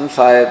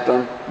संसायत्वं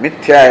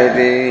मिथ्या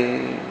इति.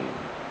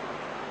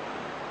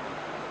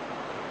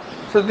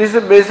 So this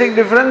is a basic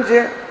difference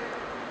here.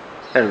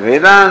 That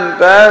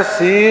Vedanta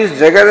sees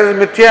Jagat as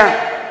mithya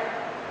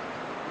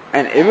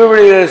and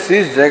everybody else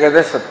sees Jagat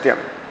as satyam.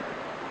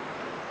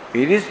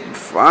 It is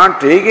for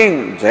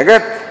taking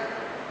Jagat,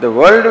 the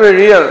world to be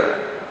real,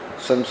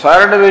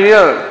 samsara to be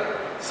real,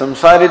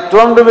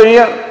 samsaritvam to be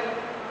real.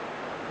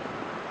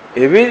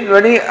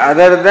 Everybody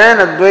other than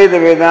Advaita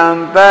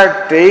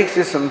Vedanta takes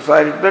the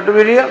samsaritva to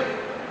be real.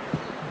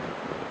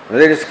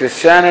 Whether it is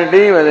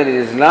Christianity, whether it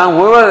is Islam,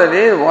 whoever it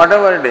is,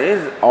 whatever it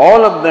is,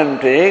 all of them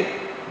take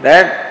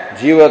that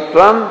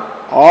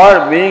jivatvam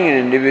or being an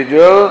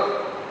individual,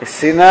 a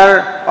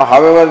sinner, or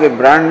however they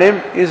brand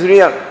him, is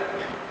real.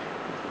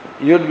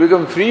 You would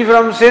become free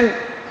from sin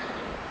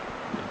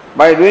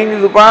by doing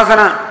this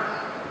upasana,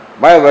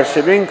 by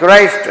worshipping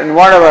Christ and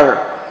whatever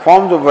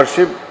forms of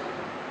worship.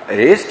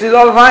 Rest is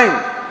all fine,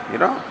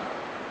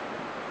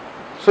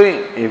 So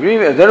in every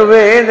other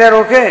way they are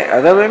okay.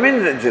 Other way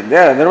means they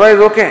are otherwise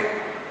okay.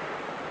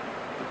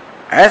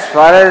 As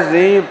far as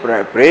the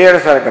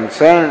prayers are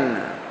concerned,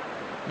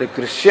 the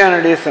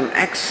Christianity is some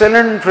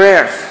excellent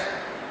prayers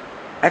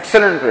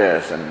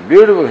and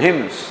beautiful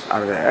hymns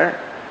are there.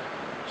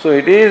 So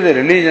it is the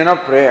religion of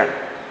prayer.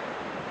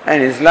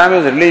 And Islam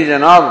is the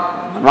religion of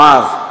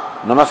namaz,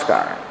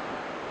 namaskar.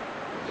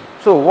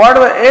 So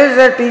whatever else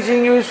they are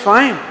teaching you is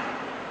fine.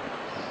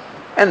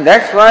 And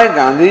that's why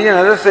Gandhiji and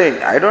others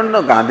said, I don't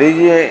know,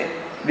 Gandhiji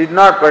did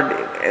not, but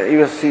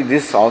you see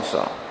this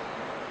also,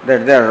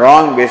 that they are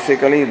wrong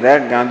basically,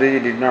 that Gandhiji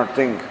did not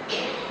think.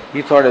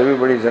 He thought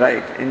everybody is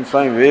right. In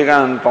Swami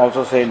Vivekananda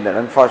also said that,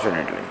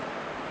 unfortunately,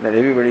 that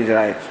everybody is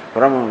right.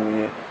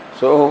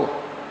 So,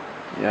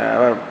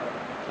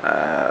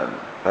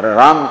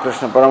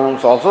 Ramakrishna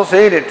Paramahamsa also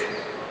said it,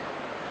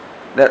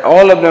 that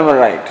all of them are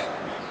right.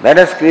 That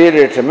has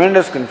created a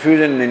tremendous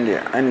confusion in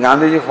India, and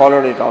Gandhiji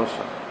followed it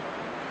also.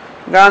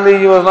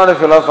 Gandhiji was not a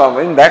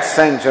philosopher in that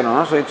sense,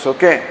 so it's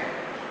okay.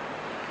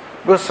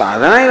 Because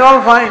sadhana is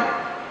all fine.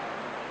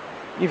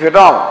 If at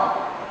all,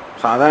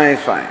 sadhana is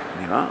fine,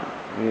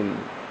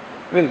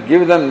 We'll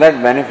give them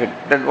that benefit,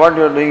 that what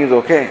you are doing is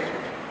okay.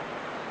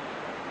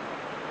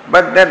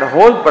 But that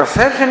whole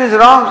perception is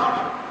wrong.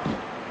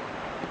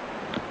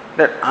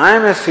 That I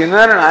am a sinner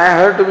and I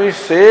have to be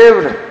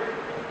saved.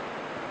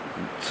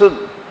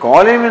 So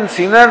call him a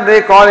sinner,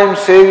 they call him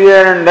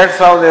savior, and that's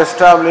how they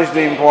establish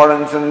the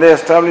importance, and they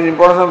establish the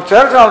importance of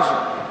church also.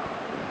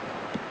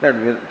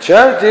 That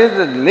church is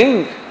the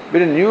link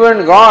between you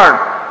and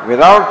God.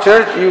 Without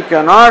church you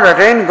cannot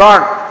attain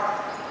God.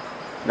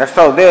 That's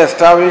how they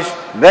establish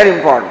their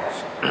importance.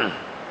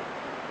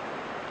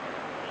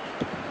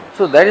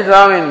 So that is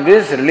how in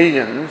these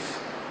religions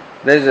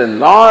there is a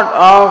lot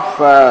of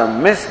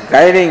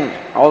misguiding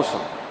also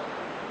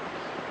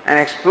and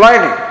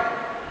exploiting.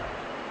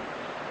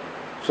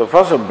 So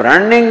first of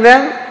branding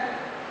them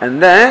and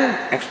then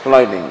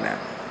exploiting them.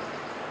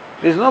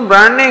 There is no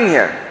branding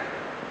here.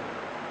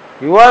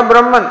 You are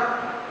Brahman.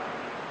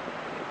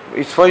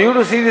 It's for you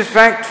to see this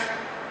fact.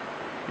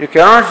 You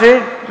cannot see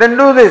it, then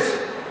do this.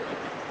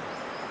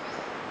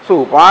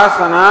 So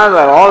upasanas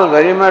are all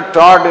very much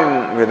taught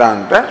in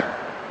Vedanta.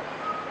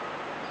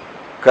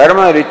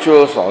 Karma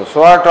rituals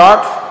also are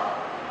taught.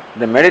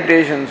 The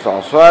meditations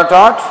also are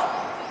taught.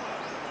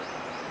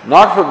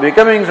 Not for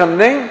becoming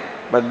something,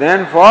 but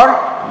then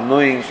for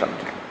knowing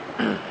something.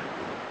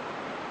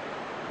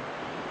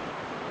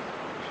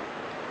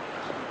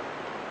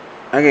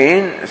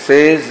 Again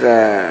says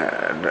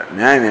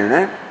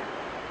Nyayana,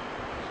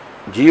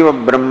 Jiva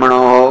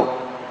Brahmano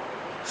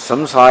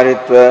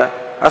Samsaritva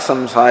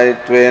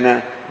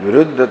asamsaritvena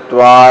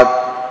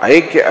viruddhatvat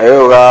aikya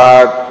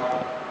ayogat.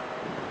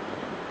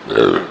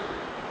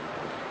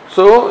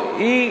 So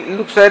he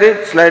looks at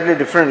it slightly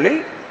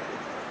differently.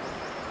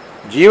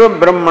 Jiva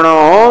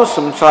Brahmano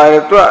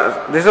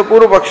samsaritva, this is a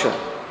Purva-paksha.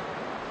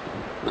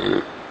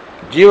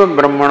 Jiva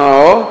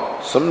Brahmano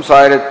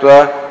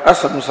samsaritva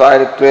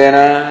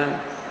asamsaritvena.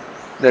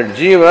 That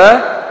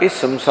Jiva is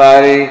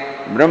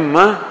samsari,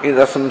 Brahma is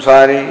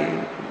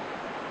asamsari.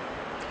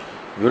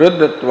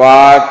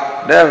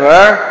 Viruddhatvat,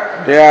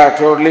 therefore they are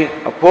totally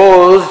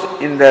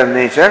opposed in their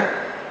nature.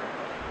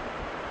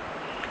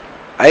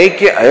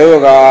 Aikya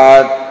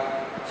ayogat.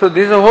 So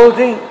this is the whole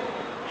thing.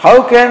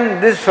 How can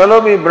this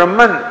fellow be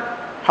Brahman?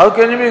 How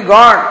can he be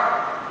God?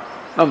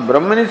 Now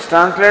Brahman is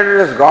translated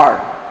as God.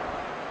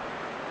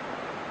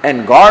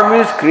 And God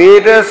means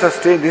creator,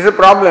 sustainer. This is a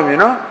problem, you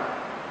know.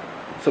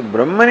 So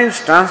Brahman is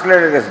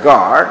translated as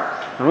God.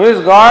 Who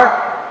is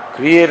God?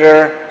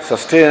 Creator,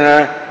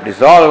 sustainer,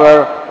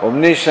 dissolver,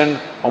 omniscient,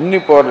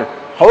 omnipotent.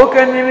 How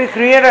can he be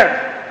creator?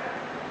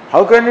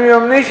 How can he be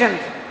omniscient?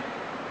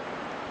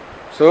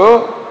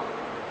 So,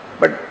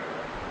 but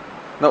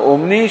the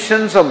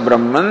omniscience of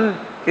Brahman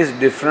is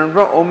different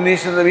from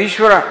omniscience of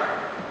Ishvara.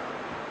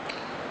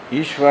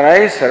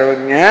 Ishvara is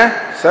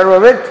Sarvajna,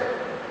 Sarvavit.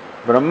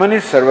 Brahman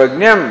is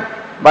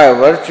Sarvajnam by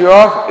virtue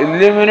of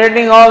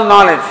illuminating all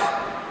knowledge.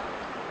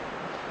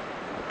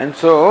 And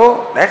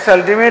so, that's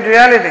ultimate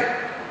reality.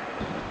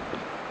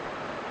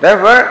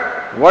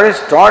 Therefore, what is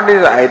taught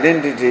is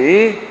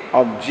identity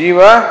of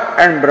Jiva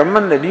and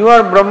Brahman, that you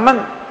are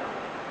Brahman,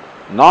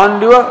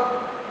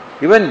 non-dual.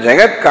 Even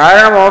Jagat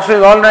Karanam also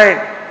is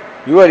alright.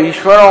 You are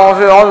Ishvara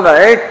also is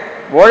alright.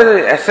 What is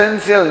the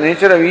essential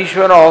nature of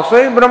Ishvara also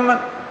is Brahman.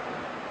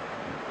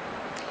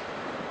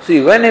 So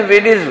even if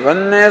it is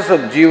oneness of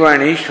Jiva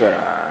and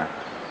Ishvara,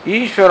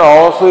 Ishvara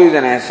also is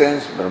an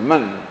essence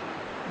Brahman.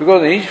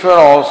 Because in Ishvara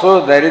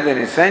also there is an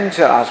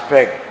essential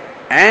aspect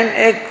and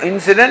an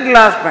incidental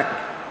aspect.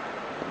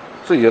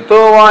 So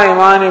Yatova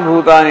Imani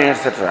Bhutani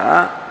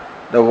etc.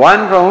 The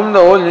one from whom the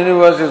whole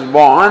universe is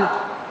born,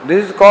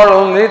 this is called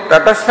only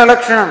Tatastha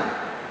Lakshanam.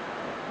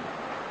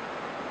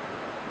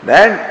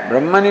 That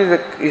Brahman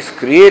is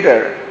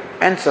creator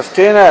and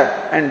sustainer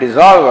and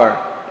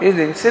dissolver is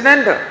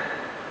incidental.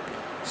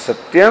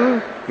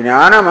 Satyam,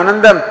 Jnanam,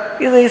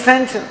 Anandam is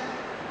essential.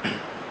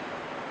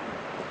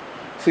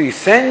 So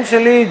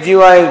essentially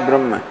Jiva is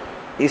Brahman.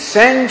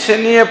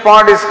 Essentially a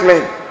pot is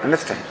clay.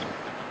 Understand?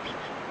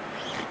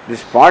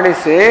 This pot is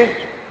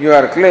said, you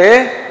are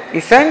clay,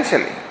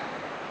 essentially.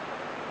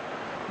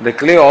 The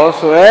clay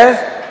also has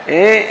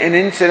an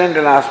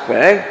incidental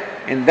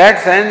aspect. In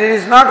that sense it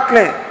is not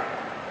clay.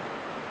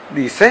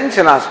 The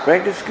essential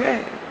aspect is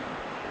clay.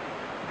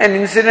 And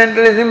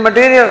incidental is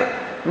immaterial,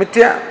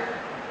 mithya.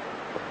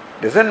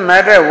 Doesn't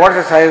matter what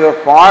the size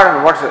of pot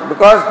and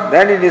because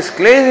that it is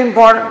clay is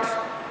important.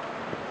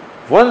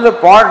 Once the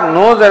pot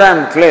knows that I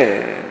am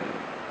clay,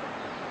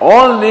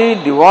 all the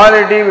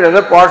duality with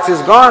other parts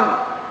is gone.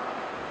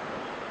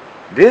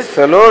 This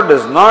fellow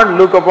does not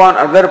look upon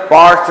other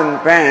pots and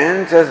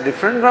pans as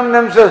different from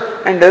themselves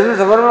and doesn't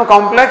suffer from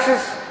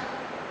complexes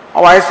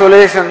of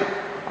isolation,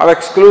 of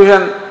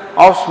exclusion,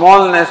 of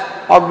smallness,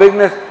 of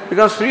bigness,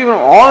 becomes free from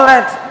all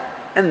that,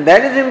 and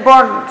that is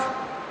important.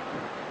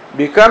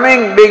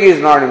 Becoming big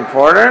is not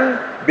important,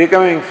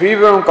 becoming free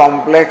from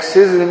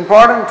complexes is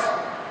important.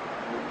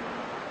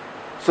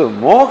 So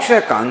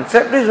moksha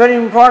concept is very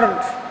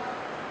important.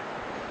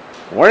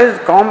 What is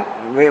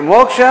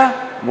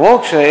moksha?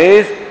 Moksha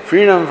is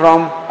freedom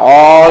from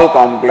all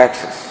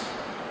complexes.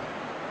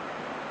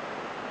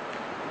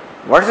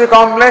 What is a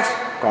complex?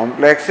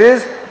 Complex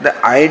is the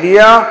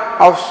idea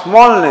of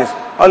smallness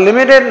or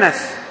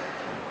limitedness.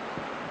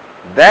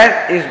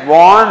 That is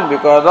born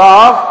because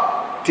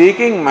of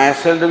taking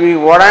myself to be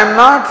what I am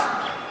not.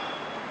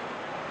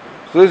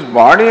 So this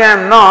body I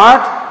am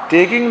not,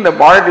 taking the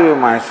body to be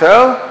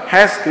myself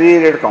has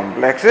created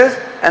complexes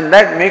and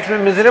that makes me a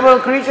miserable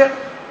creature.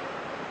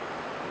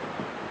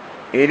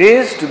 It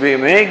is to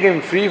make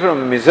him free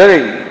from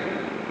misery.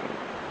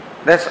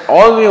 That's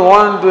all we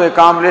want to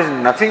accomplish,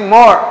 nothing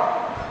more.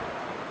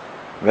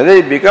 Whether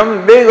it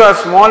becomes big or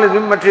small is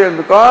immaterial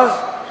because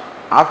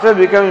after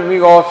becoming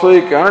big also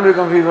he cannot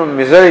become free from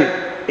misery.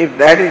 If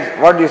that is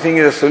what you think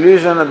is a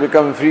solution of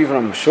becoming free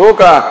from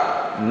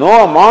shoka,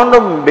 no amount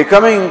of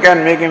becoming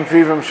can make him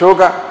free from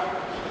shoka.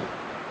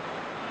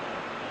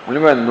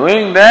 Only by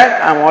knowing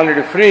that I am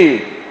already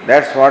free,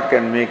 that's what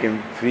can make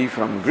him free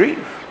from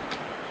grief.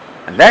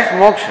 And that's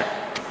moksha.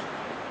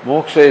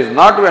 Moksha is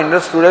not to be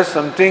understood as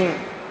something,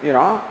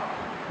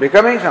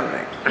 becoming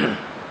something.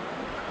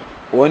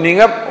 Owning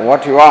up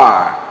what you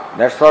are,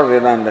 that's what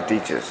Vedanta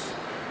teaches.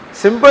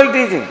 Simple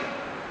teaching,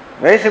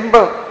 very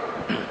simple.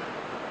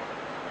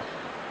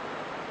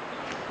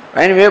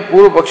 Anyway,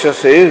 Purva-paksha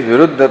says,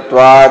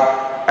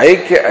 Viruddhatvat,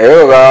 Aikya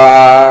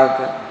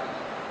Ayogat.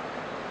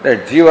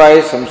 That Jiva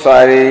is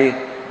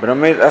samsari,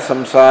 Brahma is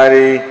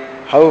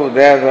asamsari, how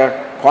they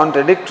are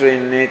contradictory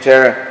in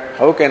nature,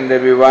 how can they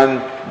be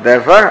one?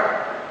 Therefore,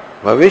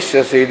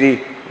 Bhavishya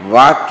Siddhi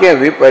Vakya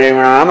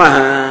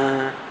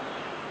viparinamaha.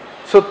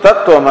 So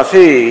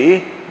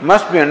Tattvamasi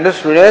must be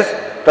understood as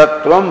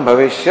Tattvam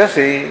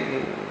bhavishyasi.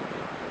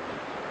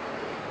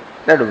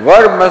 That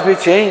verb must be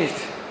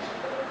changed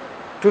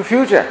to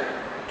future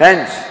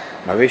tense.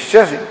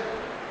 Bhavishyasi.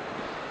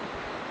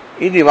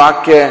 Iti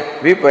Vakya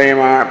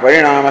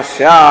viparinama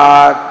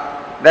syat.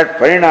 That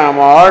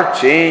parinama or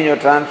change or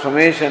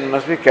transformation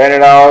must be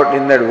carried out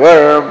in that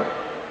verb.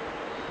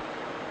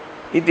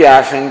 Iti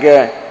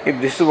ashankya. If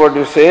this is what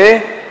you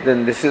say,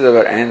 then this is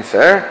our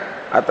answer.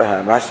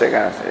 Ataha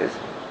Bhashyakara says,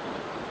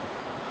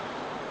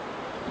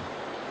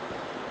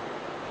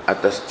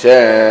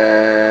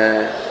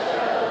 Atascha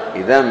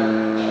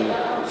idam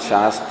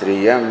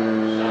shastriyam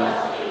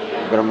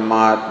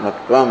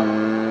brahmatmatvam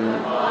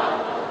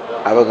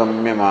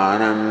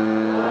avagamyamanam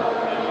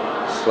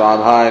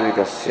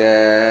स्वाभाविकस्य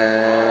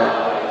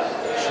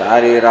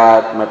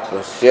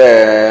शारीरात्मत्वस्य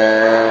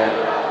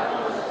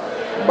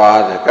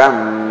बाधकं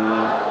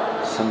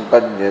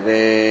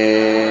संपद्यते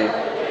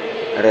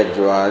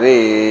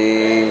रज्ज्वादि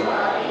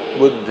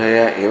बुद्धय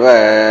इव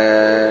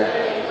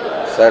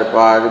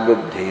सर्पादि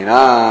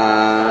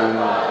बुद्धिनां.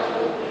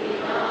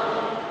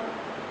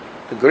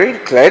 The great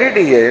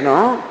clarity here,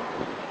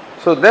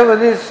 So therefore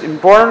it is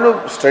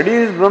important to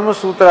study these Brahma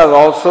Sutras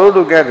also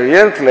to get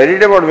real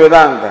clarity about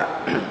Vedanta.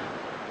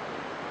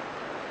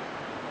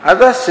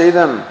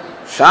 Adaschaidam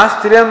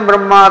Shastriyam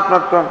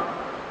Brahmatmatvam.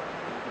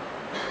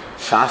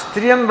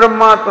 Shastriyam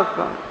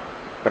Brahmatmatvam.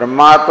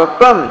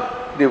 Brahmatmatvam,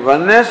 the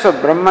oneness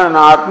of Brahman and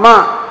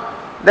Atma,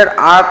 that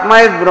Atma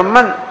is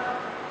Brahman,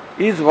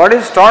 is what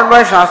is taught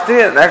by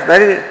Shastriya.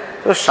 That is,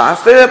 so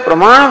Shastra is a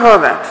pramana for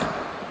that.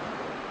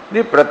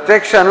 The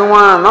Pratyaksha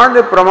Anumana, not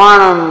the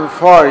pramanam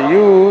for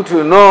you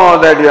to know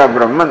that you are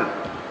Brahman.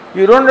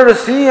 You don't have to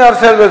see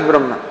yourself as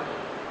Brahman.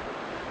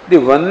 The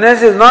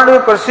oneness is not to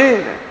be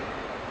perceived.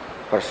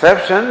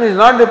 Perception is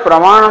not the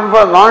pramanam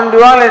for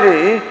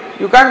non-duality.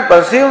 You can't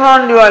perceive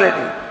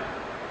non-duality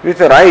with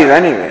your eyes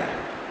anyway.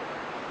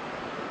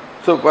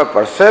 So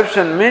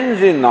perception means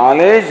the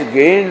knowledge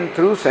gained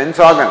through sense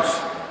organs.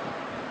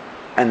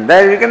 And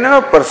there you can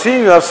never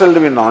perceive yourself to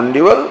be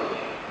non-dual.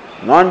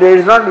 Non-dual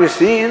is not to be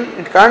seen.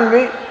 It can't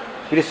be.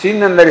 If it is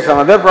seen, then there is some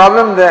other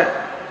problem there.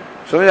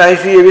 So I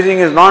see everything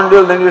is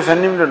non-dual, then you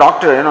send him to the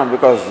doctor,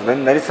 because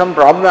then there is some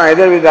problem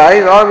either with the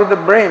eyes or with the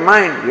brain,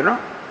 mind,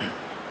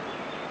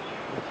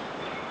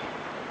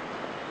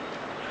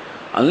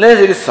 Unless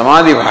it is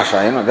samadhi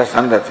bhasha, that's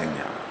another thing.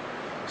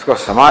 It's called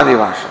samadhi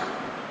bhasha.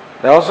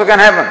 That also can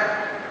happen.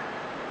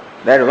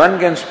 That one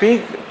can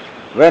speak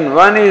when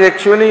one is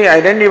actually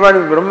identified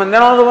with Brahman,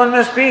 then also one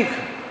may speak.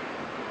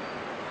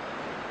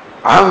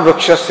 Aham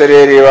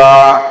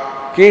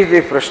vrukshasareriva,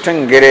 kirti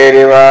prashtang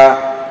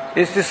gireriva.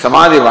 It's the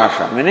samadhi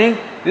bhasha. Meaning,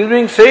 this is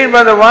being said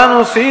by the one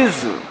who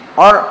sees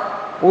or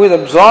who is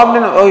absorbed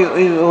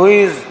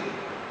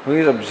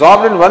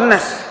in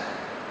oneness.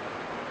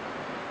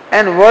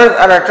 And words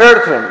are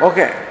uttered to him.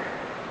 Okay.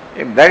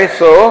 If that is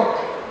so,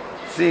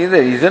 see the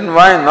reason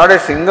why not a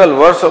single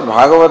verse of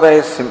Bhagavata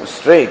is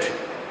straight.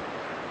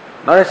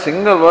 Not a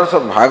single verse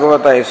of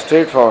Bhagavata is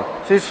straightforward.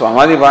 See,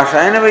 Samadhi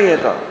Bhasha anyway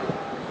yeto.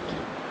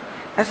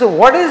 I said,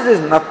 what is this?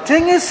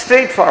 Nothing is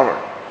straightforward.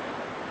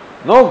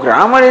 No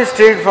grammar is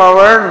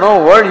straightforward,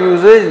 no word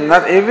usage,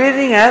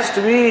 everything has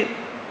to be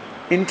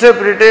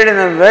interpreted in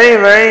a very,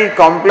 very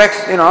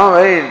complex,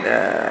 very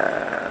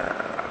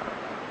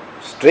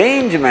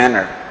strange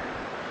manner.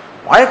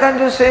 Why can't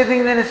you say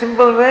things in a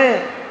simple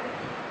way?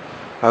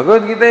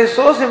 Bhagavad Gita is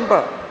so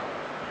simple.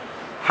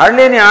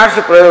 Hardly any arts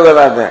prayogas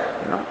are there,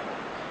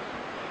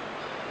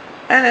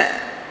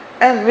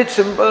 And with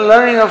simple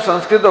learning of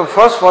Sanskrit of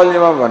first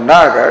volume of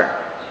Bhandarkar,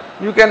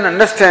 you can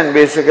understand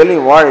basically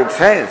what it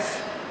says.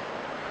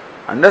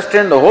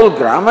 Understand the whole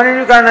grammar and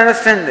you can't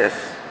understand this.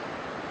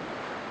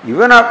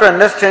 Even after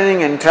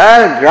understanding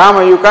entire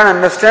grammar, you can't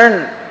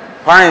understand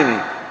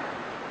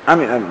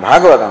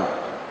Bhagavatam.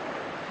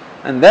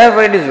 And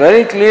therefore it is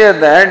very clear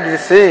that it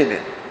is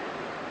said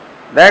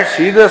that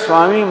Sridhar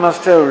Swami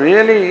must have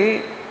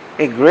really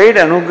a great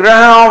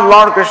anugraha of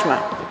Lord Krishna.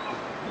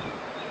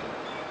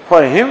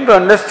 For him to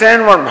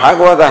understand what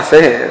Bhagavata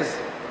says,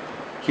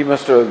 he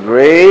must have a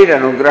great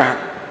anugraha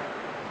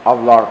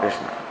of Lord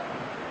Krishna.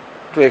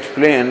 To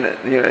explain.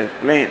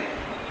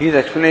 His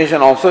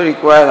explanation also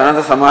requires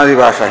another samadhi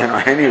bhasha,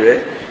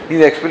 Anyway,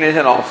 his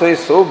explanation also is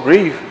so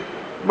brief,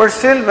 but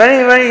still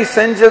very, very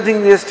essential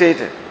things he has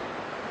stated.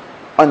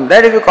 And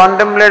that if you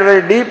contemplate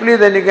very deeply,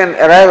 then you can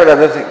arrive at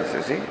other things,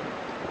 you see.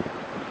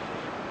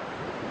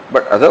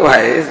 But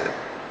otherwise,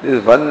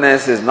 this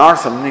oneness is not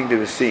something to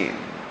be seen.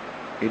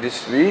 It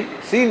is to be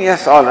seen,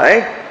 yes, all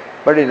right,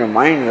 but in your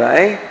mind's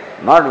eye,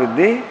 not with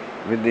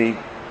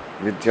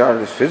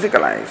your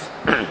physical eyes.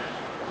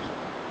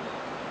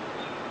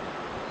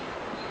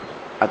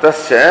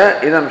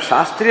 Atasya idam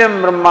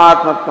shastriyam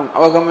brahmatmatvam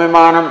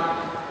avagamyamanam.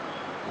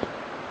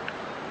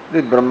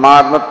 The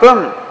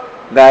brahmatmatvam,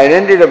 the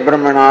identity of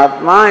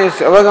Brahmanatma is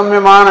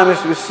avagamyamanam,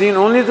 is to be seen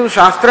only through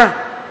Shastra,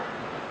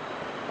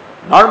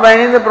 not by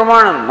any of the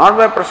pramanam, not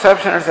by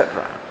perception,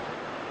 etc.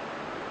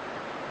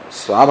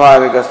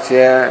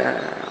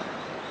 Swabhavikasya.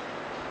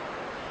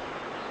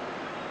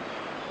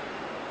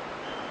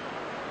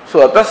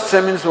 So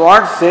atasya means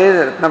what?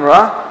 Says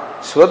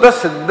Ratnaprabha, Swata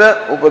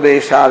Siddha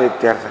Upadeshad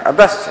ityartha.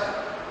 Atasya.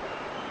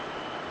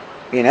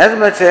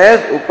 Inasmuch as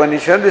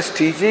Upanishad is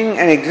teaching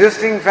an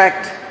existing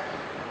fact.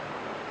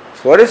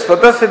 So what is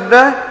Swata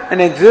Siddha? An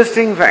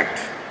existing fact.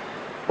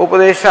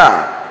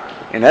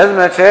 Upadesha.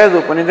 Inasmuch as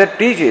Upanishad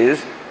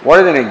teaches what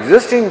is an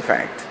existing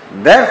fact.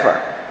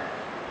 Therefore,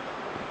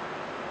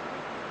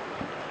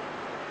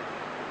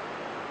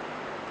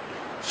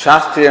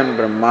 Shastriyam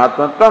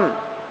Brahmatmatvam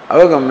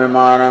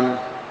Avagamyamanam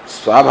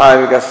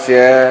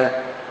Swabhavikasya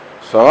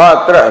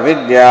Swavatra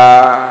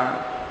Avidya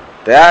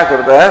Taya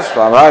Krutah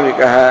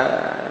Swabhavikah.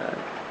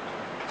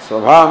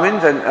 Swabha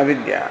means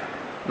avidya.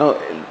 Now,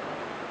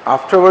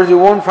 afterwards you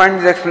won't find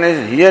this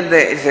explanation. Here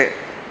they say,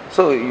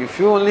 so if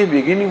you only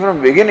beginning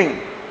from beginning,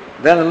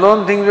 then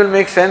alone things will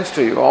make sense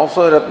to you.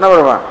 Also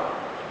Ratnaprabha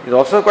is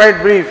also quite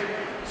brief.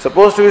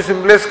 Supposed to be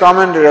simplest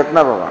commentary,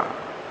 Ratnaprabha.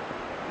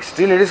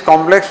 Still it is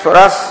complex for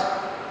us.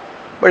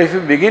 But if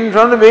you begin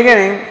from the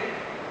beginning,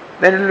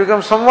 then it will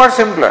become somewhat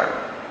simpler.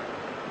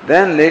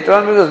 Then later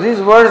on, because these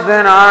words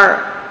then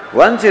are,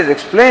 once he has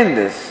explained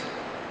this,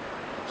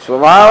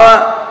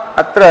 Swabhava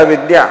atra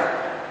avidya.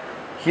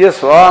 Here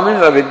Swabhava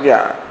means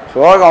avidya.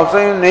 Swabhava also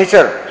in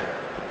nature.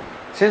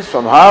 Since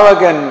Swabhava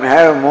can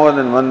have more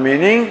than one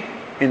meaning,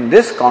 in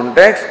this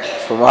context,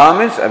 Swabhava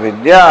means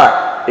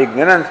avidya,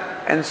 ignorance,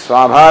 and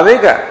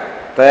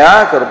Swabhavika,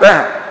 taya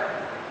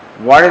krutah.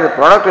 What is the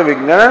product of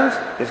ignorance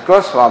is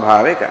called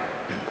Swabhavika.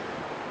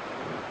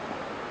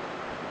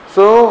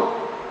 So,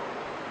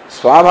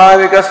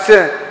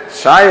 Swabhavikasya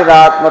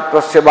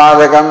Shairatmattvasya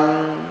Badhakam.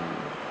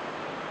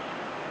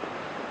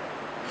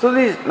 So,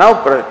 this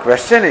now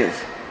question is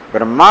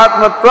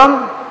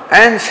Brahmatmatvam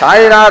and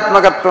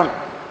Shairatmakatvam.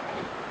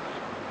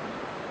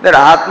 That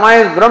Atma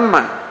is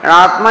Brahma and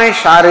Atma is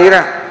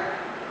Sharira.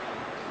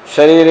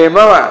 Sharire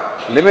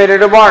Bhava,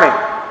 limited body.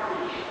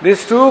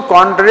 These two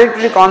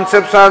contradictory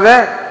concepts are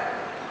there.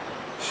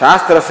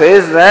 Shastra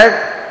says that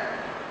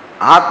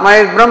Atma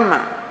is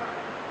Brahma.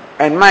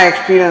 And my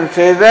experience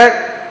says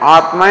that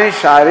Atma is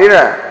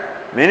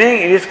Sharira, meaning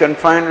it is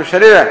confined to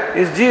Sharira,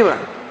 is Jiva.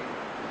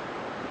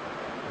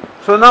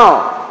 So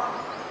now,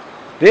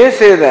 they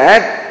say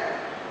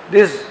that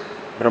this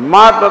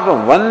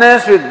Brahmatma,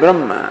 oneness with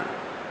Brahma,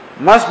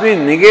 must be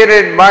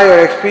negated by your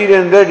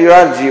experience that you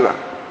are Jiva.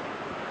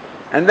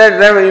 And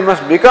that you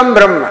must become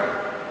Brahma.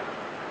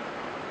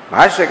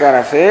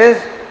 Bhashyakara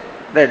says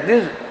that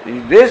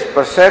this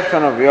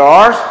perception of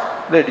yours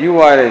that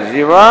you are a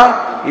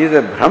Jiva is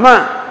a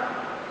Brahma.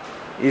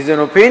 Is an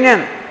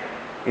opinion,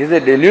 is a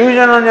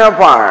delusion on your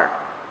part,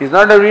 is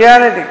not a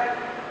reality.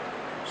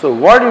 So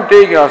what you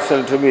take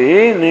yourself to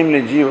be,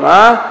 namely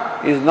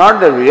Jiva, is not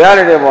the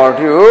reality about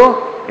you,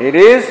 it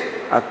is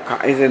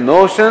a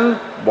notion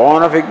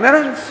born of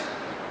ignorance.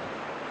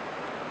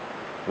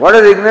 What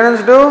does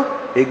ignorance do?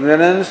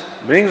 Ignorance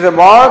brings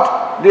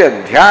about the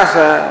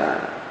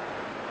adhyasa,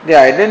 the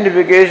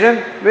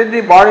identification with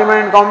the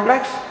body-mind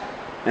complex,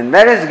 and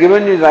that has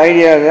given you the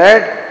idea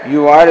that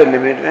you are a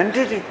limited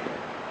entity.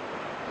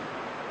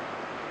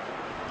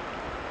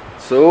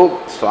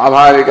 So,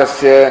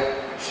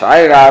 Swabhavikasya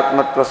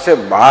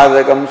Shairatmattvasya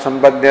Badhakam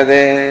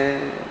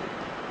Sampadhyate.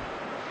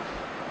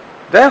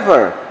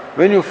 Therefore,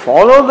 when you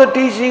follow the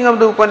teaching of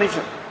the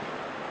Upanishad,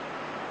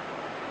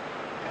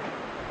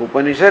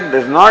 Upanishad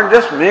does not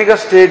just make a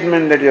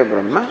statement that you are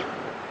Brahma,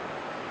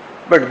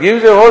 but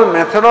gives a whole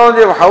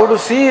methodology of how to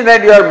see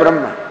that you are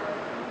Brahma.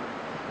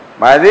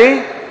 By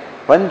the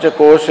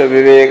Panchakosha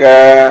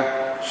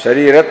Viveka,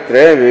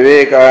 Shariratra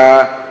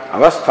Viveka,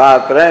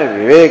 Avasthatra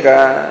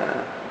Viveka,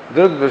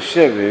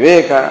 Drudvrishya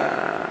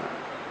Viveka.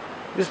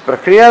 These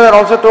prakriyas are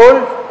also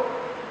told.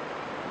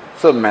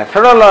 So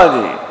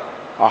methodology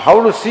of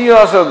how to see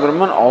yourself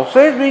Brahman also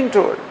is being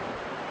told.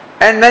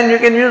 And then you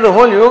can use the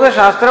whole Yoga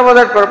Shastra for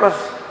that purpose.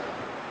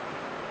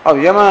 Of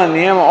Yama,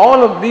 Niyama,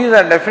 all of these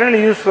are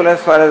definitely useful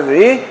as far as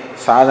the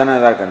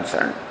sadhanas are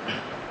concerned.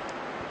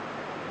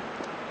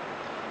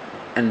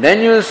 And then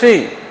you will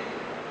see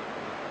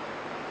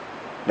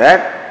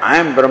that I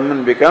am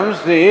Brahman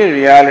becomes the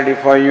reality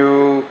for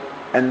you.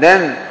 And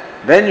then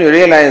you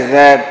realize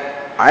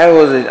that I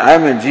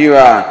am a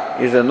Jiva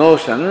is a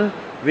notion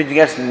which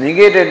gets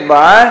negated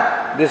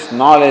by this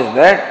knowledge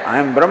that I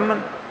am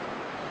Brahman.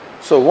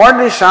 So what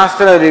the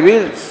Shastra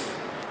reveals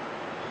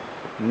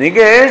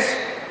negates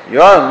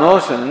your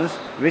notions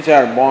which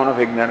are born of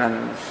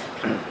ignorance.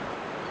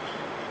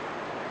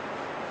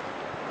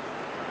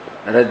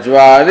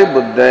 Rajvadi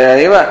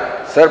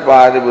buddhayaiva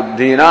sarpadi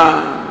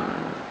buddhina.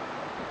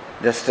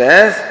 Just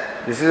as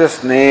this is a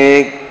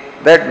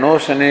snake, that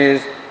notion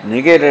is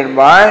negated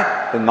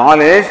by the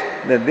knowledge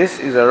that this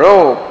is a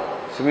rope.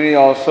 Similarly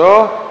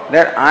also,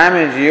 that I am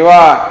a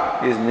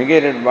Jiva is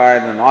negated by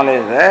the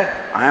knowledge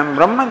that I am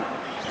Brahman.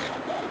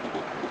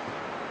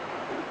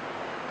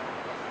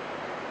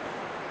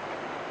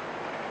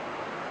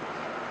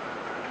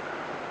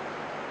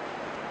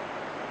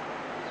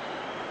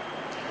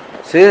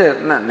 Say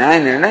Nyaya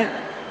Nirnaya,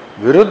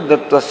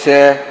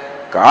 viruddhatvasya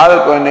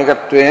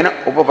kalpanikattvena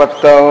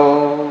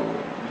upapattau.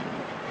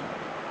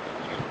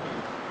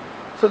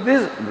 So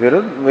this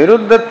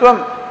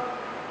viruddhatvam,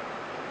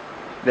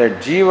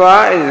 that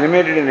jiva is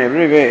limited in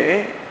every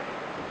way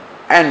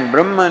and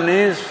Brahman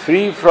is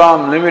free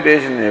from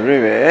limitation in every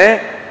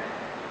way,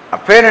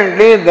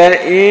 apparently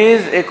there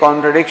is a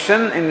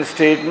contradiction in the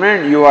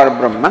statement you are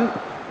Brahman,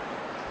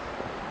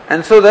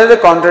 and so there is a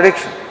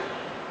contradiction.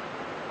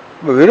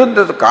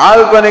 Viruddha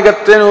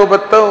kalpanikattvena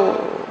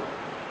upapattau.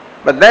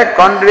 But that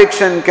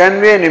contradiction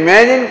can be an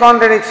imagined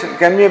contradiction,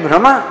 can be a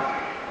Brahma.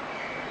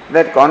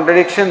 That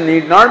contradiction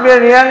need not be a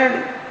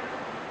reality.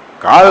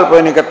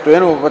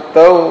 Kalpanikattvena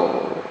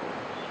upapattau.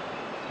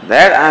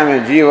 That I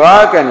am a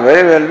jiva can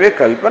very well be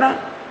kalpana.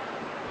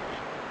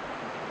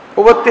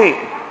 Upatti.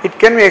 It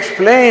can be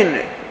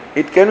explained,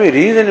 it can be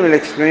reasonably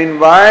explained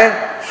by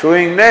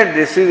showing that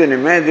this is an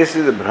image, this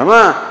is a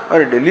Brahma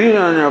or a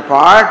delusion on your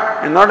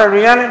part and not a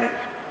reality.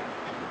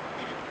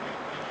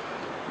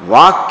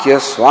 Vakya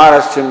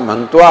swarasyam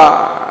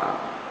bhantva.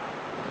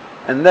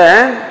 And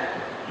then,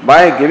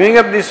 by giving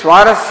up the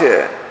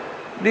swarasya,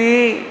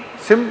 the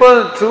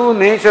simple true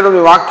nature of the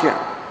Vakya.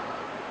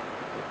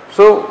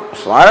 So,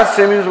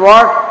 swarasya means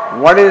what?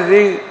 What is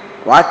the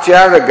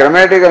Vachya, the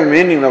grammatical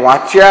meaning, the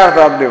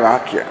Vachyartha of the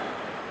Vakya?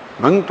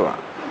 Bhantva.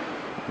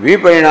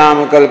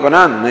 Viparinama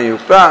kalpana na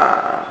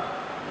yukta.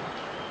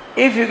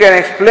 If you can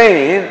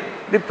explain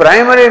the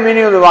primary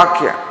meaning of the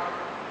Vakya,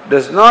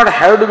 does not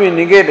have to be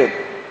negated,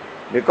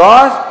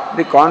 because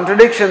the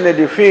contradiction that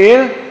you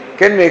feel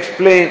can be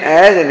explained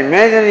as an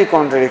imaginary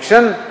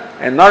contradiction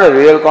and not a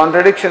real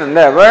contradiction, and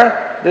therefore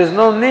there is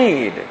no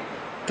need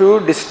to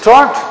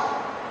distort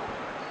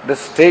the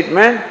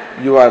statement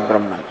you are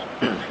Brahman.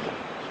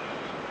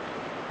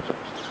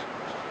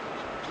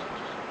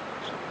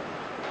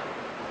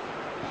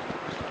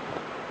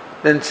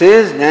 Then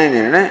says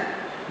Nyaya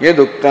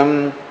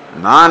Yaduktam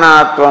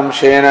Nanatvam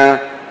Shena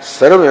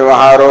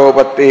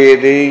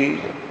Sarvavyaharopatti.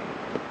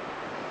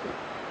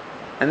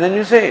 And then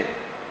you say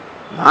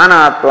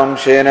Nanatvam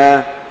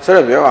Shena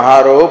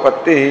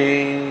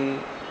Sarvavyaharopatti.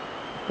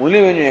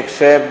 Only when you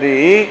accept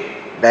the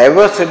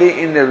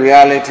diversity in the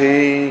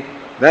reality,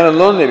 then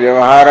alone the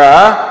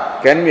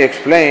Vyavahara can be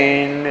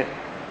explained.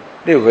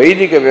 The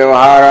Vedika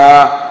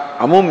Vyavahara,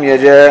 Amum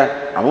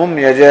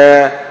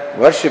Yaja,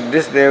 worship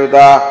this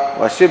Devata,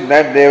 worship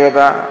that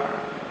Devata.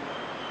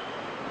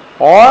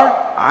 Or,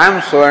 I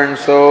am so and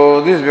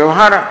so, this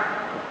Vyavahara.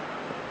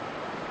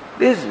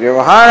 This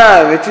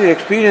Vyavahara which is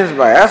experienced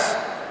by us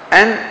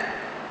and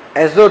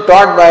as though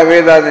taught by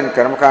Vedas in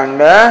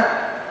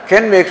Karmakanda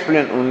can be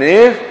explained only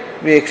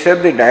if we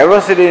accept the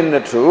diversity in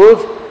the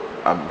truth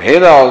of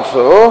Bheda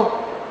also.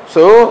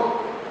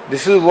 So,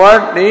 this is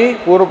what the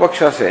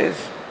Purvapaksha says.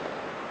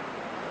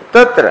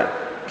 Tatra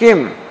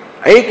kim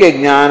aike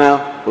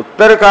jnana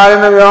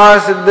उत्तरकालीन व्यवहार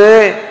सिद्धे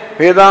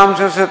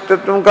भेदांश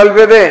सत्यत्वं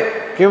कल्प्यते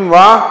किं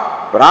वा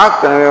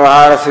प्राक्तन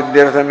व्यवहार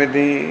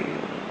सिद्ध्यर्थमिति.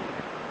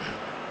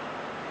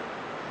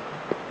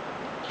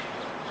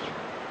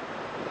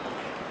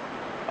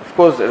 Of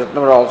course,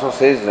 Ratnavara also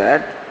says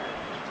that,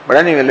 but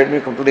anyway, let me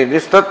complete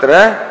this.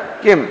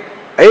 Tatra kim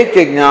aike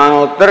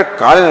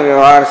jnanottarkalina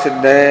vyavahara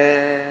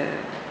siddhe.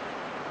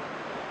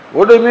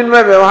 What do you mean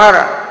by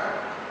vyavahara?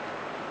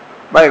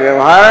 By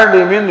vyavahara, do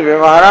you mean the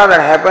vyavahara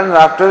that happens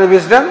after the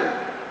wisdom?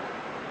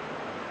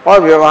 Or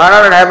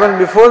vyavahara that happened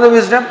before the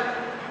wisdom?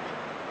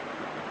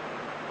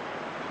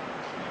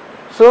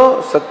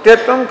 So,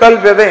 satyatvam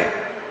kalpyate.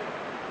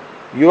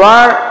 You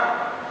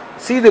are,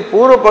 see, the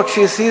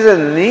Purvapakshi sees a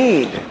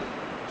need.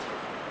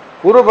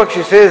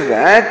 Purvapakshi says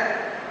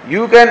that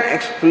you can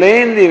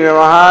explain the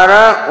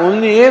vyavahara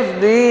only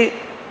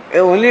if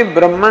only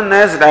Brahman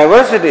has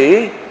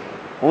diversity.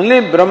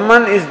 Only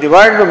Brahman is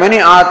divided into many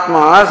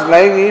Atmas,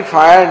 like the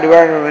fire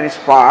divided into many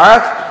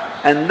sparks,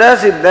 and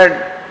thus if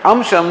that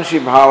Amshi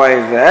Bhava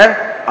is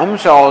there,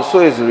 Amsha also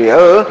is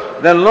real,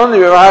 then alone the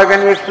Vyavahara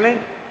can be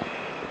explained.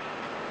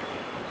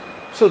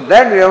 So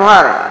that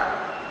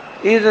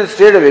Vyavahara is in a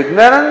state of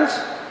ignorance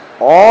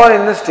or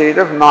in the state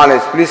of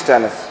knowledge. Please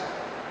tell us.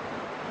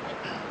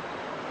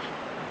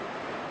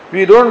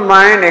 We don't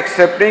mind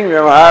accepting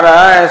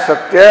Vyavahara as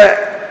Satya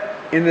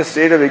in the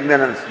state of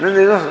ignorance. Then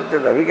there is no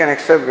Satyata. We can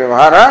accept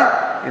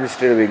Vyavahara in the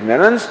state of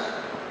ignorance,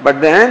 but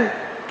then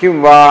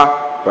Kim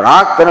va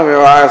Praktana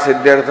Vyavahara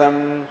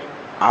Siddhyartham,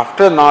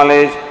 after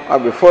knowledge or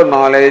before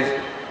knowledge.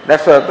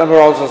 That's what Ratnavara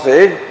also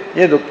said.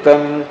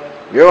 Yaduktam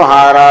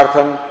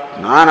Vyavaharartham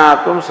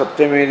Nanatvam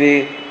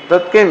Satyamedi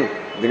Tatkim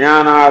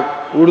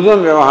Jnanat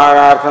Urdhvam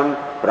Vyavaharartham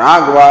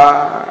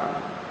Pragva.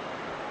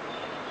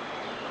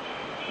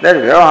 That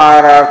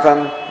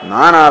Vyavaharartham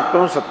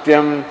Nanatvam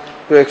Satyam,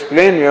 to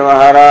explain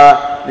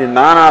Vyavahara, the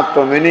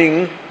Nanatva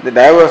meaning the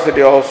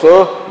diversity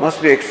also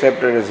must be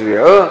accepted as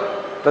real.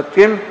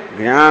 Tatkim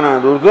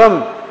Jnana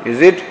Urdhvam,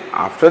 is it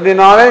after the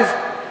knowledge?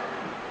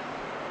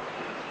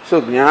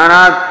 So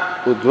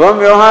Jnanat Udhvam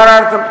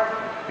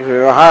Vyavaharartham, if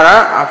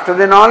Vyavahara after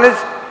the knowledge,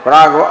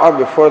 Pragva or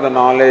before the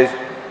knowledge,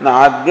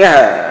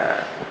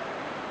 Nadhya.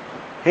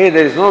 Hey,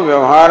 there is no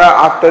Vyavahara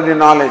after the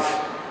knowledge.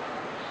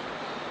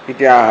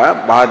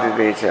 ityaha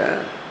bhaditecha.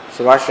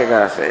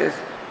 Subhashyakara says,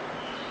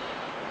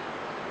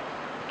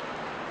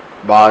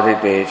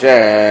 bhaditecha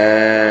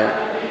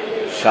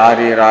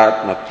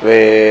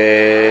shariratmatve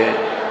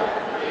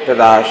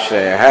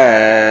tadashraya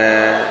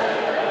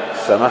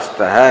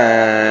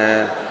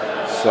samastah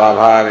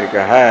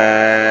स्वाभाविकः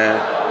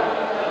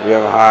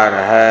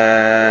व्यवहारः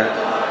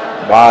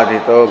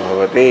बाधितो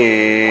भवति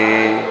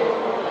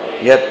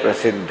यत्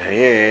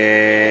प्रसिद्धये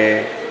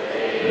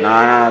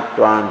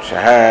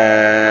नानात्वांशः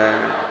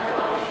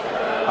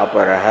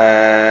अपरः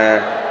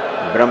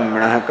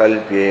ब्रह्मणः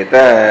कल्प्येत.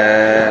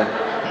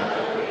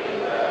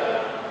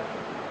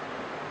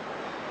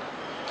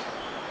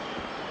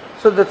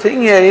 So the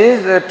thing here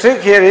is, the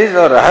trick here is,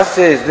 or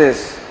rahasya is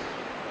this,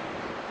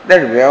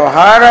 that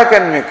vyavahara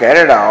can be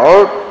carried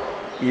out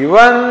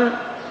even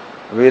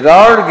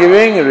without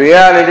giving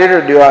reality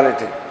to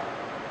duality.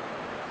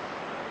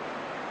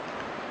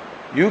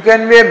 You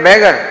can be a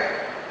beggar,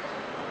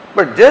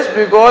 but just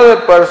because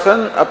a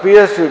person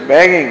appears to be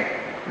begging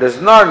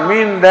does not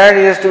mean that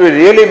he has to be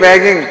really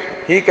begging.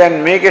 He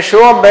can make a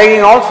show of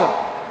begging also.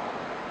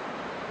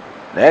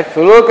 That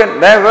fellow can,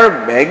 that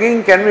word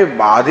begging can be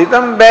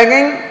badhitam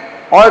begging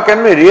or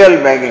can be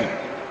real begging.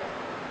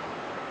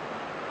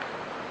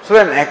 So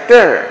an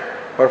actor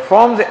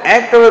performs the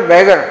act of a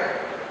beggar,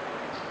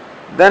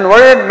 then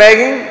what is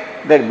begging?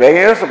 That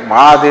begging is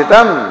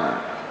badhitam.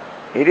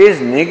 It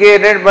is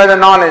negated by the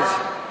knowledge.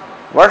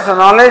 What's the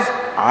knowledge?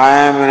 I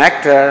am an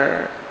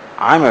actor,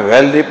 I am a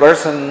wealthy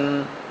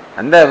person,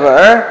 and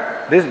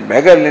therefore this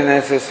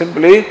beggarliness is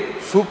simply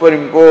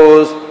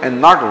superimposed and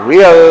not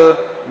real.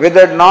 With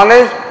that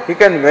knowledge, he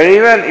can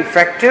very well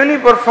effectively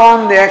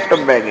perform the act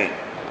of begging.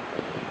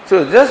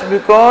 So just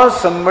because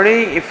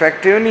somebody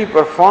effectively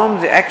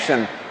performs the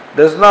action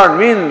does not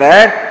mean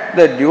that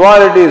the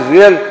duality is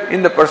real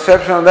in the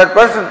perception of that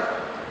person.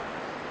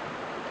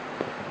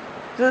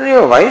 So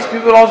the wise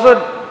people also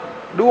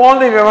do all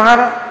the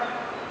vyavahara.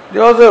 They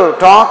also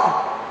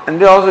talk and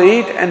they also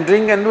eat and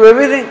drink and do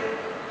everything.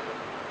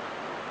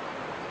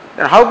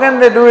 Then how can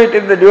they do it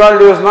if the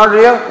duality was not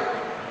real?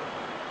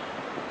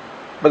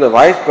 But the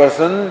wise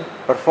person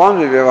performs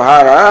the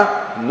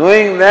vyavahara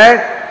knowing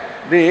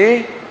that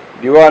the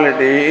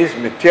duality is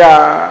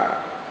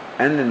mithya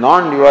and the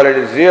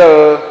non-duality is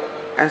real,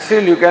 and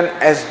still you can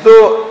as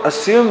though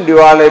assume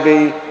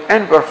duality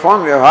and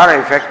perform vyavahara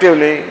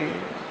effectively.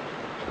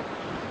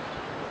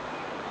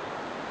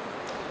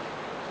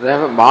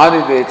 Therefore,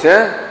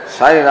 bhaditecha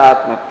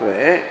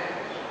shariratmatve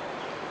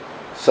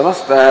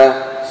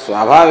samasta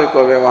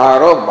swabhaviko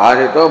vyavaharo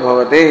bhadito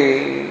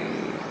bhavati.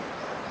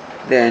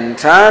 The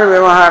entire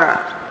vyavahara,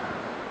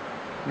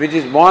 which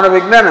is born of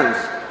ignorance,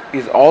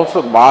 is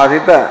also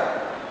bhadita.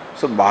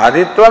 So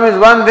bhaditvam is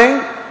one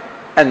thing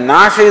and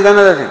nasha is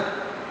another thing.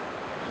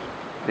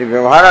 The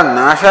vyavahara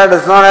nasha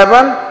does not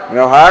happen,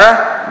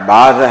 vyavahara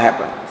badha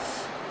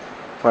happens.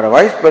 For a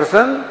wise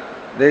person,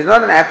 there is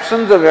not an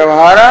absence of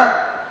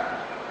vyavahara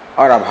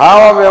or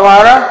abhava of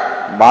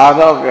vyavahara,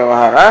 badha of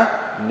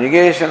vyavahara,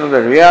 negation of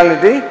the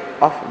reality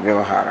of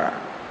vyavahara.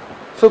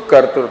 So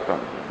karturtam.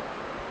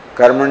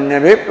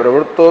 Karmanyabhi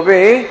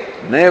pravrittopi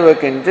naiva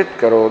kinchit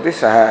karoti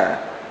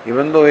saha.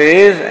 Even though he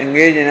is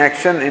engaged in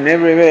action in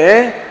every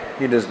way,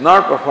 he does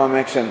not perform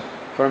action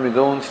from his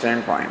own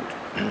standpoint.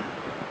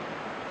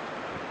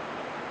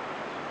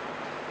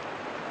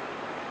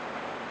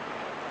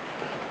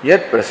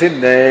 Yat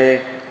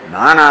prasiddhe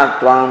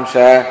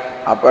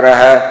nanatvamsha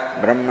aparaha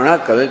brahmana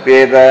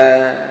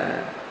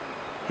kalpyeta.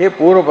 Hey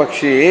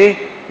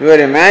Purvapakshi, you are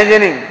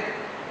imagining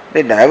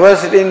the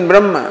diversity in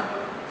Brahma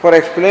for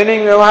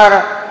explaining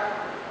vyavahara.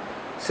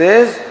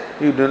 Says,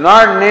 you do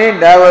not need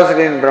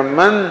diversity in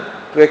Brahman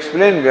to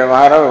explain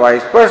vyavahara of a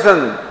wise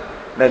person.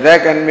 That there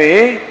can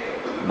be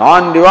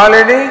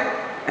non-duality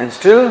and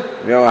still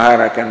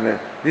vyavahara can be.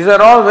 These are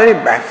all very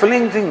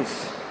baffling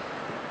things.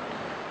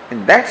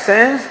 In that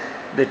sense,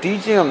 the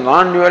teaching of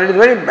non-duality is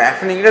very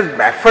baffling. It has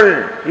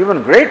baffled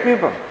even great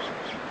people.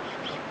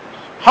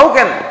 How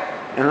can,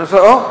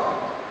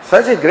 so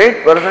such a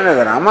great person as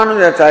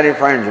Ramanujacharya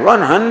finds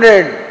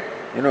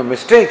 100,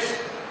 mistakes,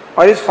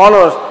 or his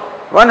followers,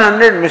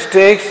 100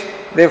 mistakes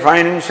they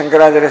find in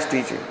Shankaracharya's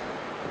teaching.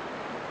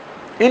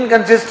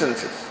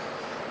 Inconsistencies,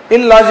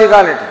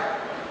 illogicality.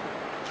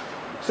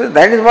 So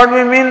that is what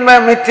we mean by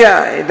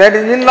mithya. That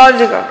is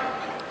illogical.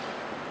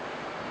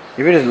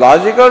 If it is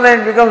logical, then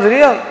it becomes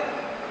real.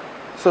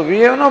 So we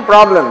have no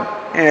problem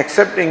in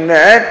accepting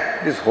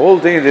that this whole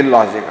thing is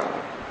illogical.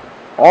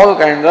 All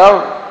kinds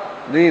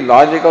of the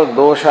logical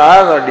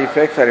doshas or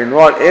defects are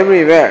involved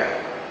everywhere.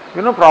 We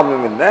have no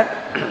problem with that.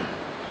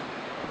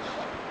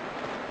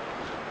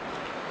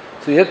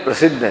 So yet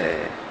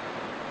prasiddha.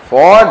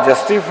 For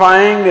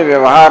justifying the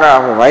vyavahara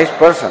of a wise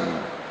person,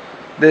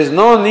 there is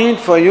no need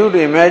for you to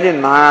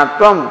imagine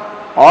nanatvam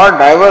or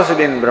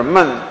diversity in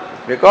Brahman,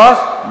 because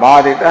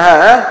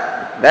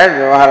bhaditaha, that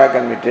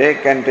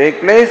vyavahara can take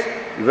place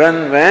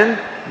even when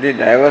the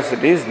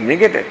diversity is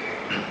negated.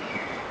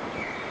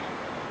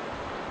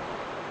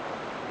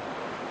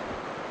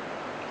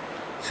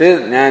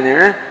 Says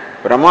Jnanena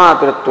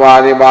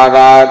प्रमातृत्वादि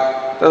बाधात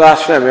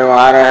तदाश्रय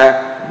व्यवहार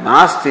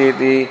नास्ति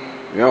इति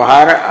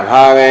व्यवहार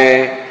अभावे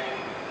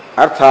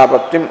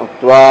अर्थापत्तिम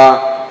उक्त्वा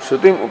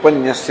श्रुतिम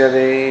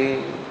उपन्यस्यते।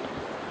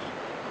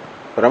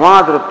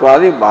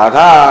 प्रमातृत्वादि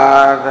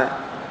बाधात,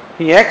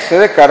 he acts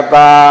as a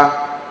कर्ता,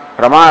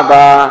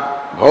 प्रमाता,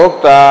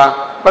 भोक्ता,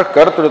 but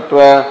कर्तृत्व,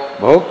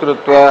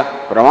 भोक्तृत्व,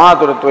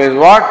 प्रमातृत्व is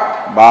what?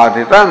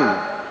 बाधितम.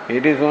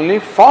 It is only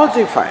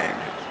falsified.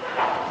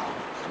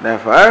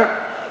 Therefore,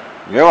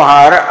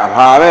 व्यवहार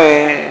अभावे,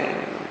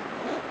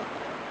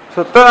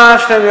 so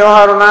तदाश्रय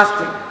व्यवहार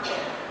नास्ति.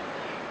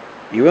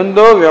 Even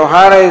though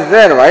vyavahara is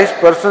there, wise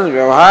person's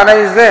vyavahara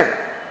is there,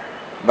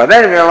 but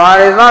that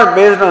vyavahara is not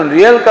based on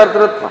real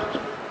kartrutva.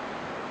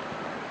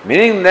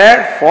 Meaning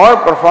that for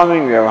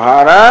performing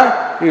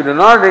vyavahara, you do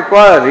not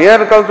require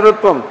real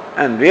kartrutvam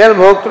and real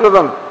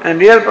bhoktrutvam and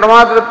real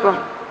pramatrutvam.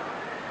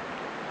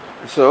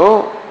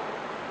 So,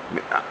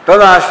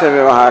 tadashya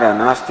vyavahara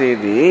nasti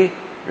iti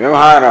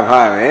vyavahara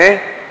bhave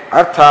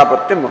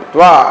arthapatti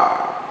muktva.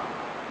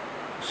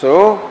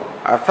 So,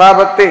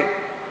 arthapatti,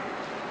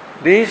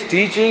 this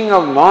teaching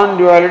of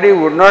non-duality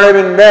would not have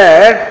been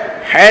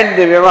there had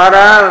the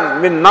vyavahara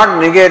been not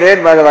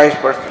negated by the wise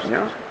person. You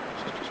know?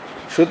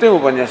 Shruti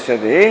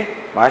Upanyasyati,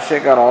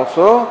 Bhashyakar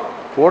also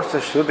quotes a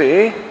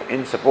Shruti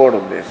in support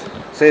of this.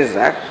 Says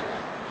that,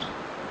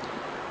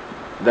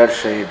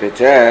 Darshayite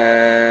cha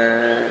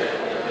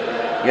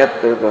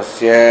yatra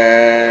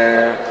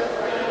tasya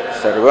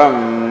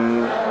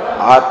sarvam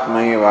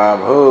atmaiva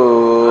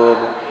bhud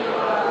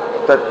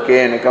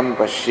tatkenakam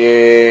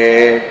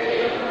pashyet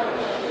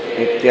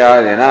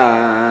इत्यादिना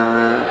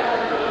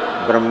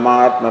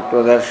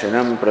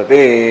ब्रह्मात्मत्वदर्शनं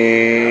प्रति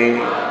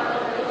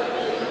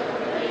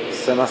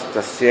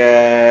समस्तस्य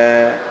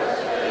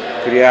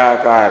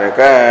क्रियाकारक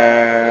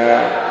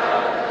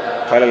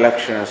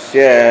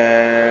फललक्षणस्य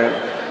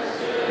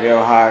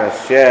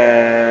व्यवहारस्य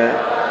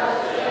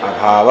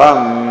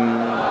अभावम्.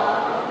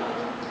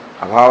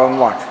 अभावम्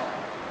what?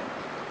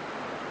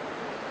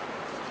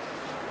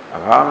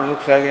 Abhavam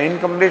looks like an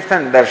incomplete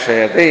sentence.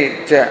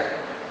 Darshayati cha.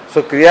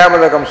 So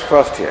Kriyapada comes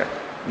first here.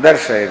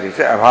 Darshayati.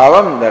 So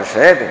Abhavam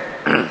darshayati.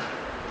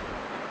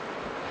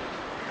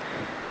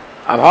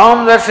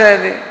 Abhavam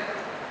darshayati.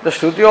 The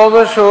Shruti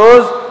also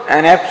shows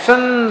an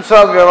absence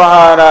of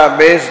Vyavahara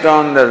based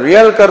on the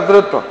real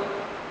Kartrutva.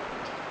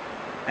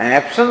 An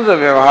absence of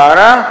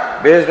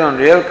Vyavahara based on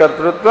real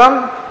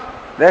Kartrutvam,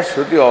 that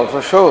Shruti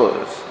also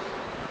shows.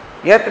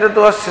 Yatra tu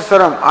asya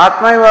saram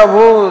atmaiva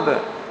bhut.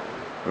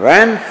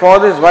 When for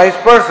this wise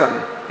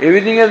person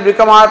everything has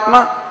become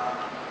Atma,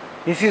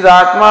 he sees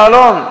Atma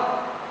alone.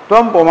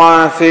 Tvam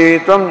pumanasi,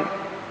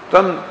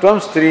 tvam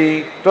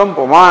stri, tvam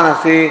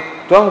pumanasi,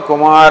 tvam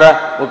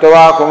kumara,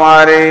 utava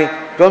kumari,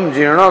 tvam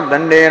jirno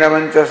dandena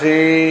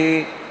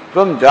manchasi,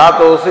 tvam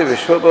jatosi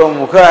vishwato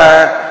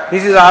mukha. He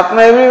sees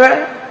Atma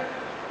everywhere.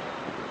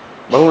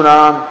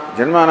 Bahunam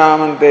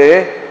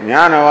janmanamante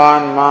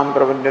jnanavan mam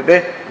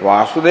prapadyate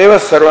vasudeva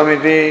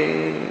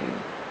sarvamiti.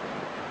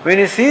 When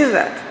he sees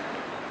that,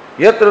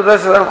 yatra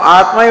tasya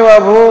atmaiva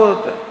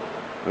bhut.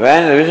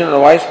 When the vision of the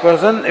wise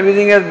person,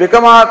 everything has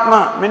become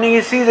Atma, meaning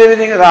he sees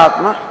everything as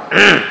Atma.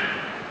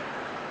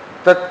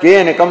 Tat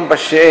kenakam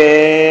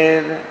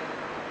pashyed.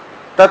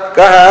 Tat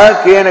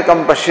kaha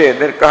kenakam pashyed.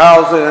 That kaha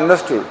also is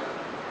understood.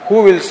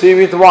 Who will see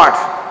with what?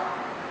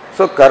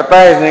 So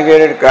karta is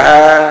negated,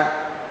 kaha.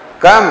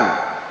 Kam,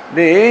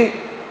 the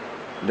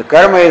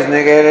karma is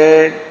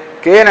negated.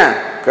 Kena,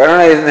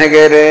 karana is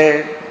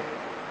negated.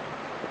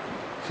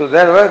 So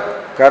that was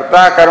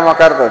karta, karma,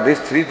 karta.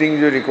 These three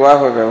things you require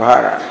for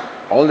vyavahara.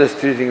 All these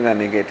three things are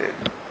negated.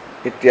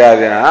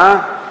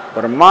 Ityadina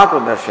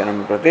Brahmatma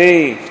darshanam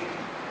prati.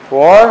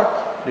 For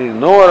the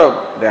knower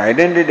of the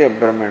identity of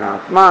Brahman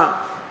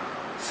Atma,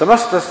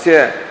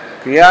 samastasya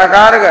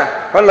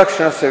kriyakarga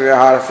palakshanasya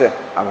vyaharasya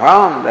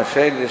abhavam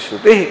darshayati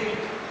shruti.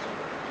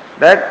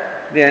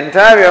 That the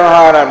entire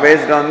vyavahara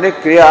based on the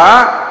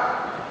kriya,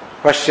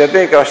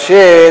 pashyate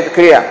kashyet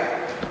kriya.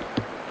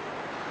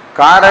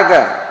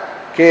 Karaka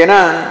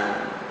kena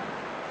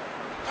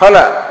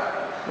phala.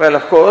 Well,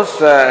 of course,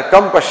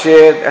 kam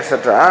pashyet, etc.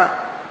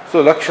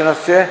 So,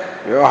 lakshanasya,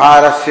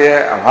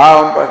 vyavaharasya,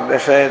 abhavam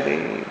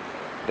dashayati.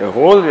 The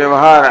whole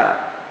vyavahara,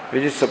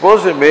 which is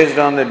supposed to be based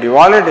on the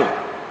duality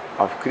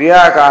of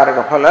kriya,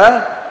 karaka,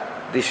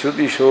 phala, the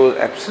Shruti shows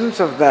absence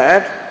of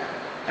that,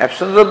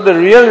 absence of the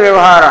real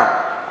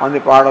vyavahara on the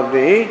part of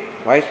the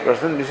wise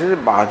person. This is a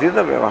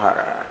badhita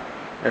vyavahara.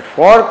 That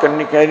for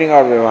carrying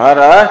out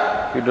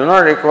vyavahara, you do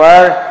not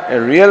require a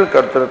real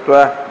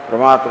kartrutva,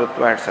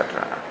 pramatrutva,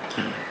 etc.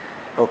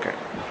 Okay.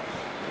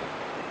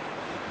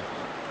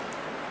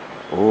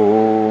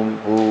 Om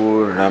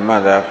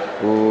Purnamadah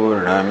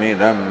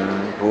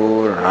Purnamidam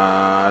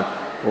Purnat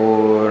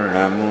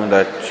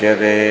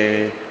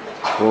Purnamudachyate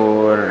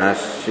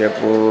Purnasya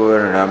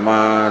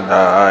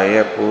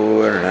Purnamadaya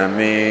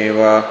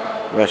Purnameva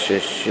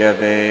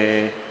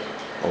Vasishyate.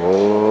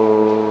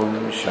 Om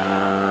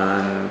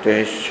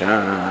Shanti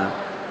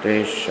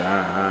Shanti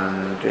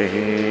Shanti.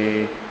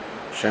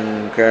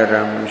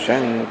 Shankaram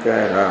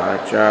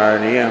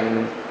Shankaracharyam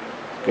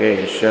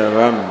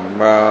केशवं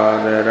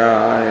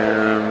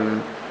बादरायणं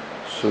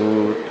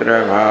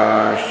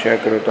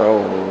सूत्रभाष्यकृतौ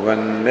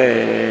वन्दे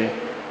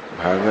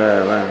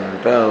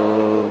भगवन्तौ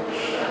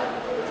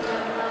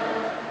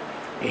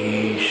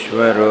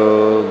ईश्वरो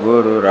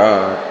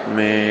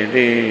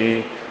गुरुरात्मेति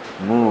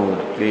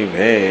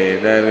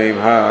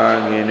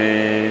मूर्तिभेदविभागिने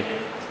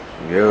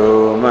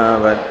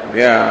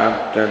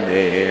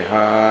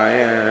व्योमवद्व्याप्तदेहाय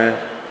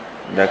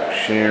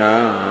दक्षिणामूर्तये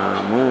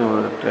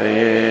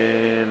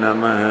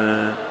नमः।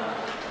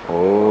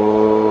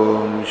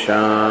 ॐ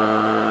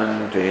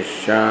शान्ति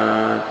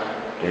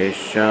शान्ति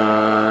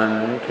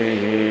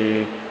शान्तिः।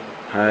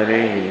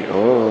 हरिः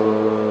ॐ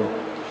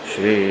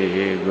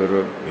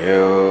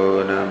श्रीगुरुभ्यो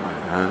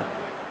नमः।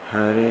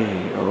 हरिः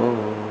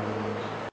ॐ।